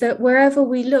second is that wherever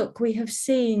we look, we have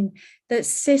seen that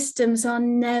systems are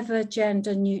never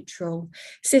gender neutral.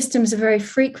 Systems are very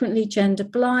frequently gender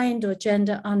blind or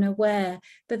gender unaware,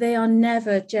 but they are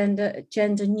never gender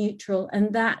neutral.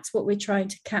 And that's what we're trying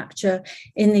to capture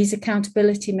in these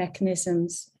accountability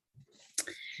mechanisms.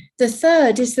 The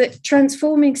third is that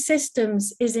transforming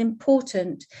systems is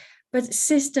important, but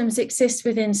systems exist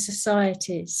within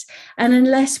societies. And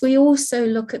unless we also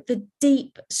look at the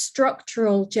deep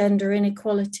structural gender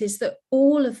inequalities that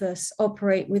all of us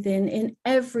operate within in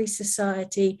every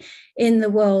society in the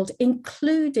world,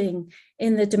 including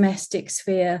in the domestic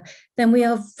sphere, then we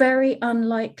are very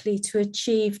unlikely to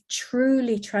achieve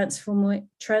truly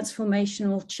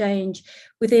transformational change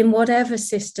within whatever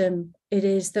system it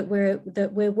is that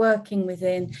we're working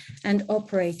within and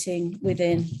operating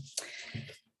within.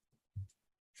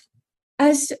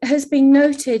 As has been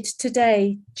noted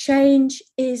today, change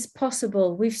is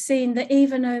possible. We've seen that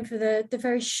even over the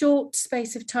very short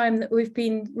space of time that we've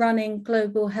been running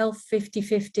Global Health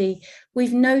 50/50,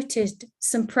 we've noticed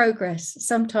some progress.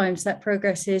 Sometimes that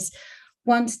progress is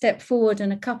one step forward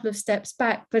and a couple of steps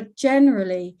back, but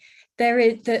generally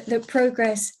the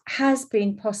progress has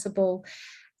been possible.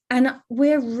 And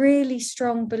we're really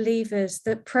strong believers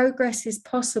that progress is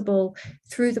possible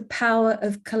through the power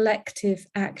of collective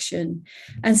action.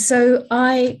 And so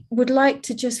I would like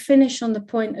to just finish on the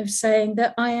point of saying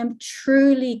that I am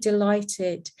truly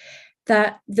delighted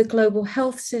that the global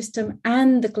health system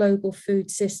and the global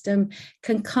food system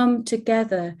can come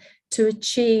together to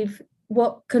achieve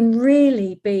what can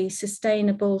really be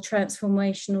sustainable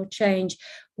transformational change,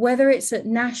 whether it's at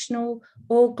national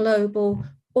or global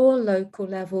or local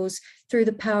levels, through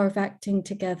the power of acting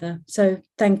together. So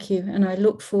thank you. And I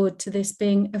look forward to this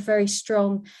being a very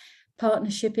strong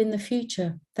partnership in the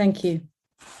future. Thank you.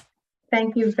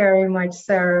 Thank you very much,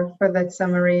 Sarah, for that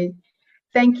summary.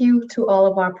 Thank you to all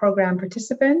of our program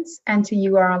participants and to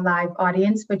you, our live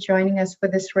audience, for joining us for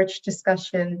this rich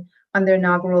discussion on the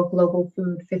inaugural Global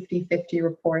Food 50/50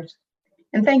 report.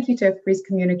 And thank you to IFPRI's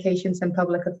Communications and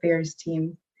Public Affairs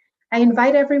team. I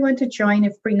invite everyone to join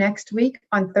IFPRI next week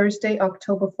on Thursday,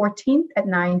 October 14th at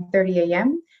 9:30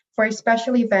 a.m. for a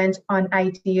special event on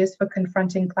ideas for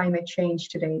confronting climate change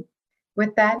today.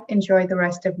 With that, enjoy the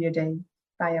rest of your day.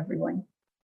 Bye, everyone.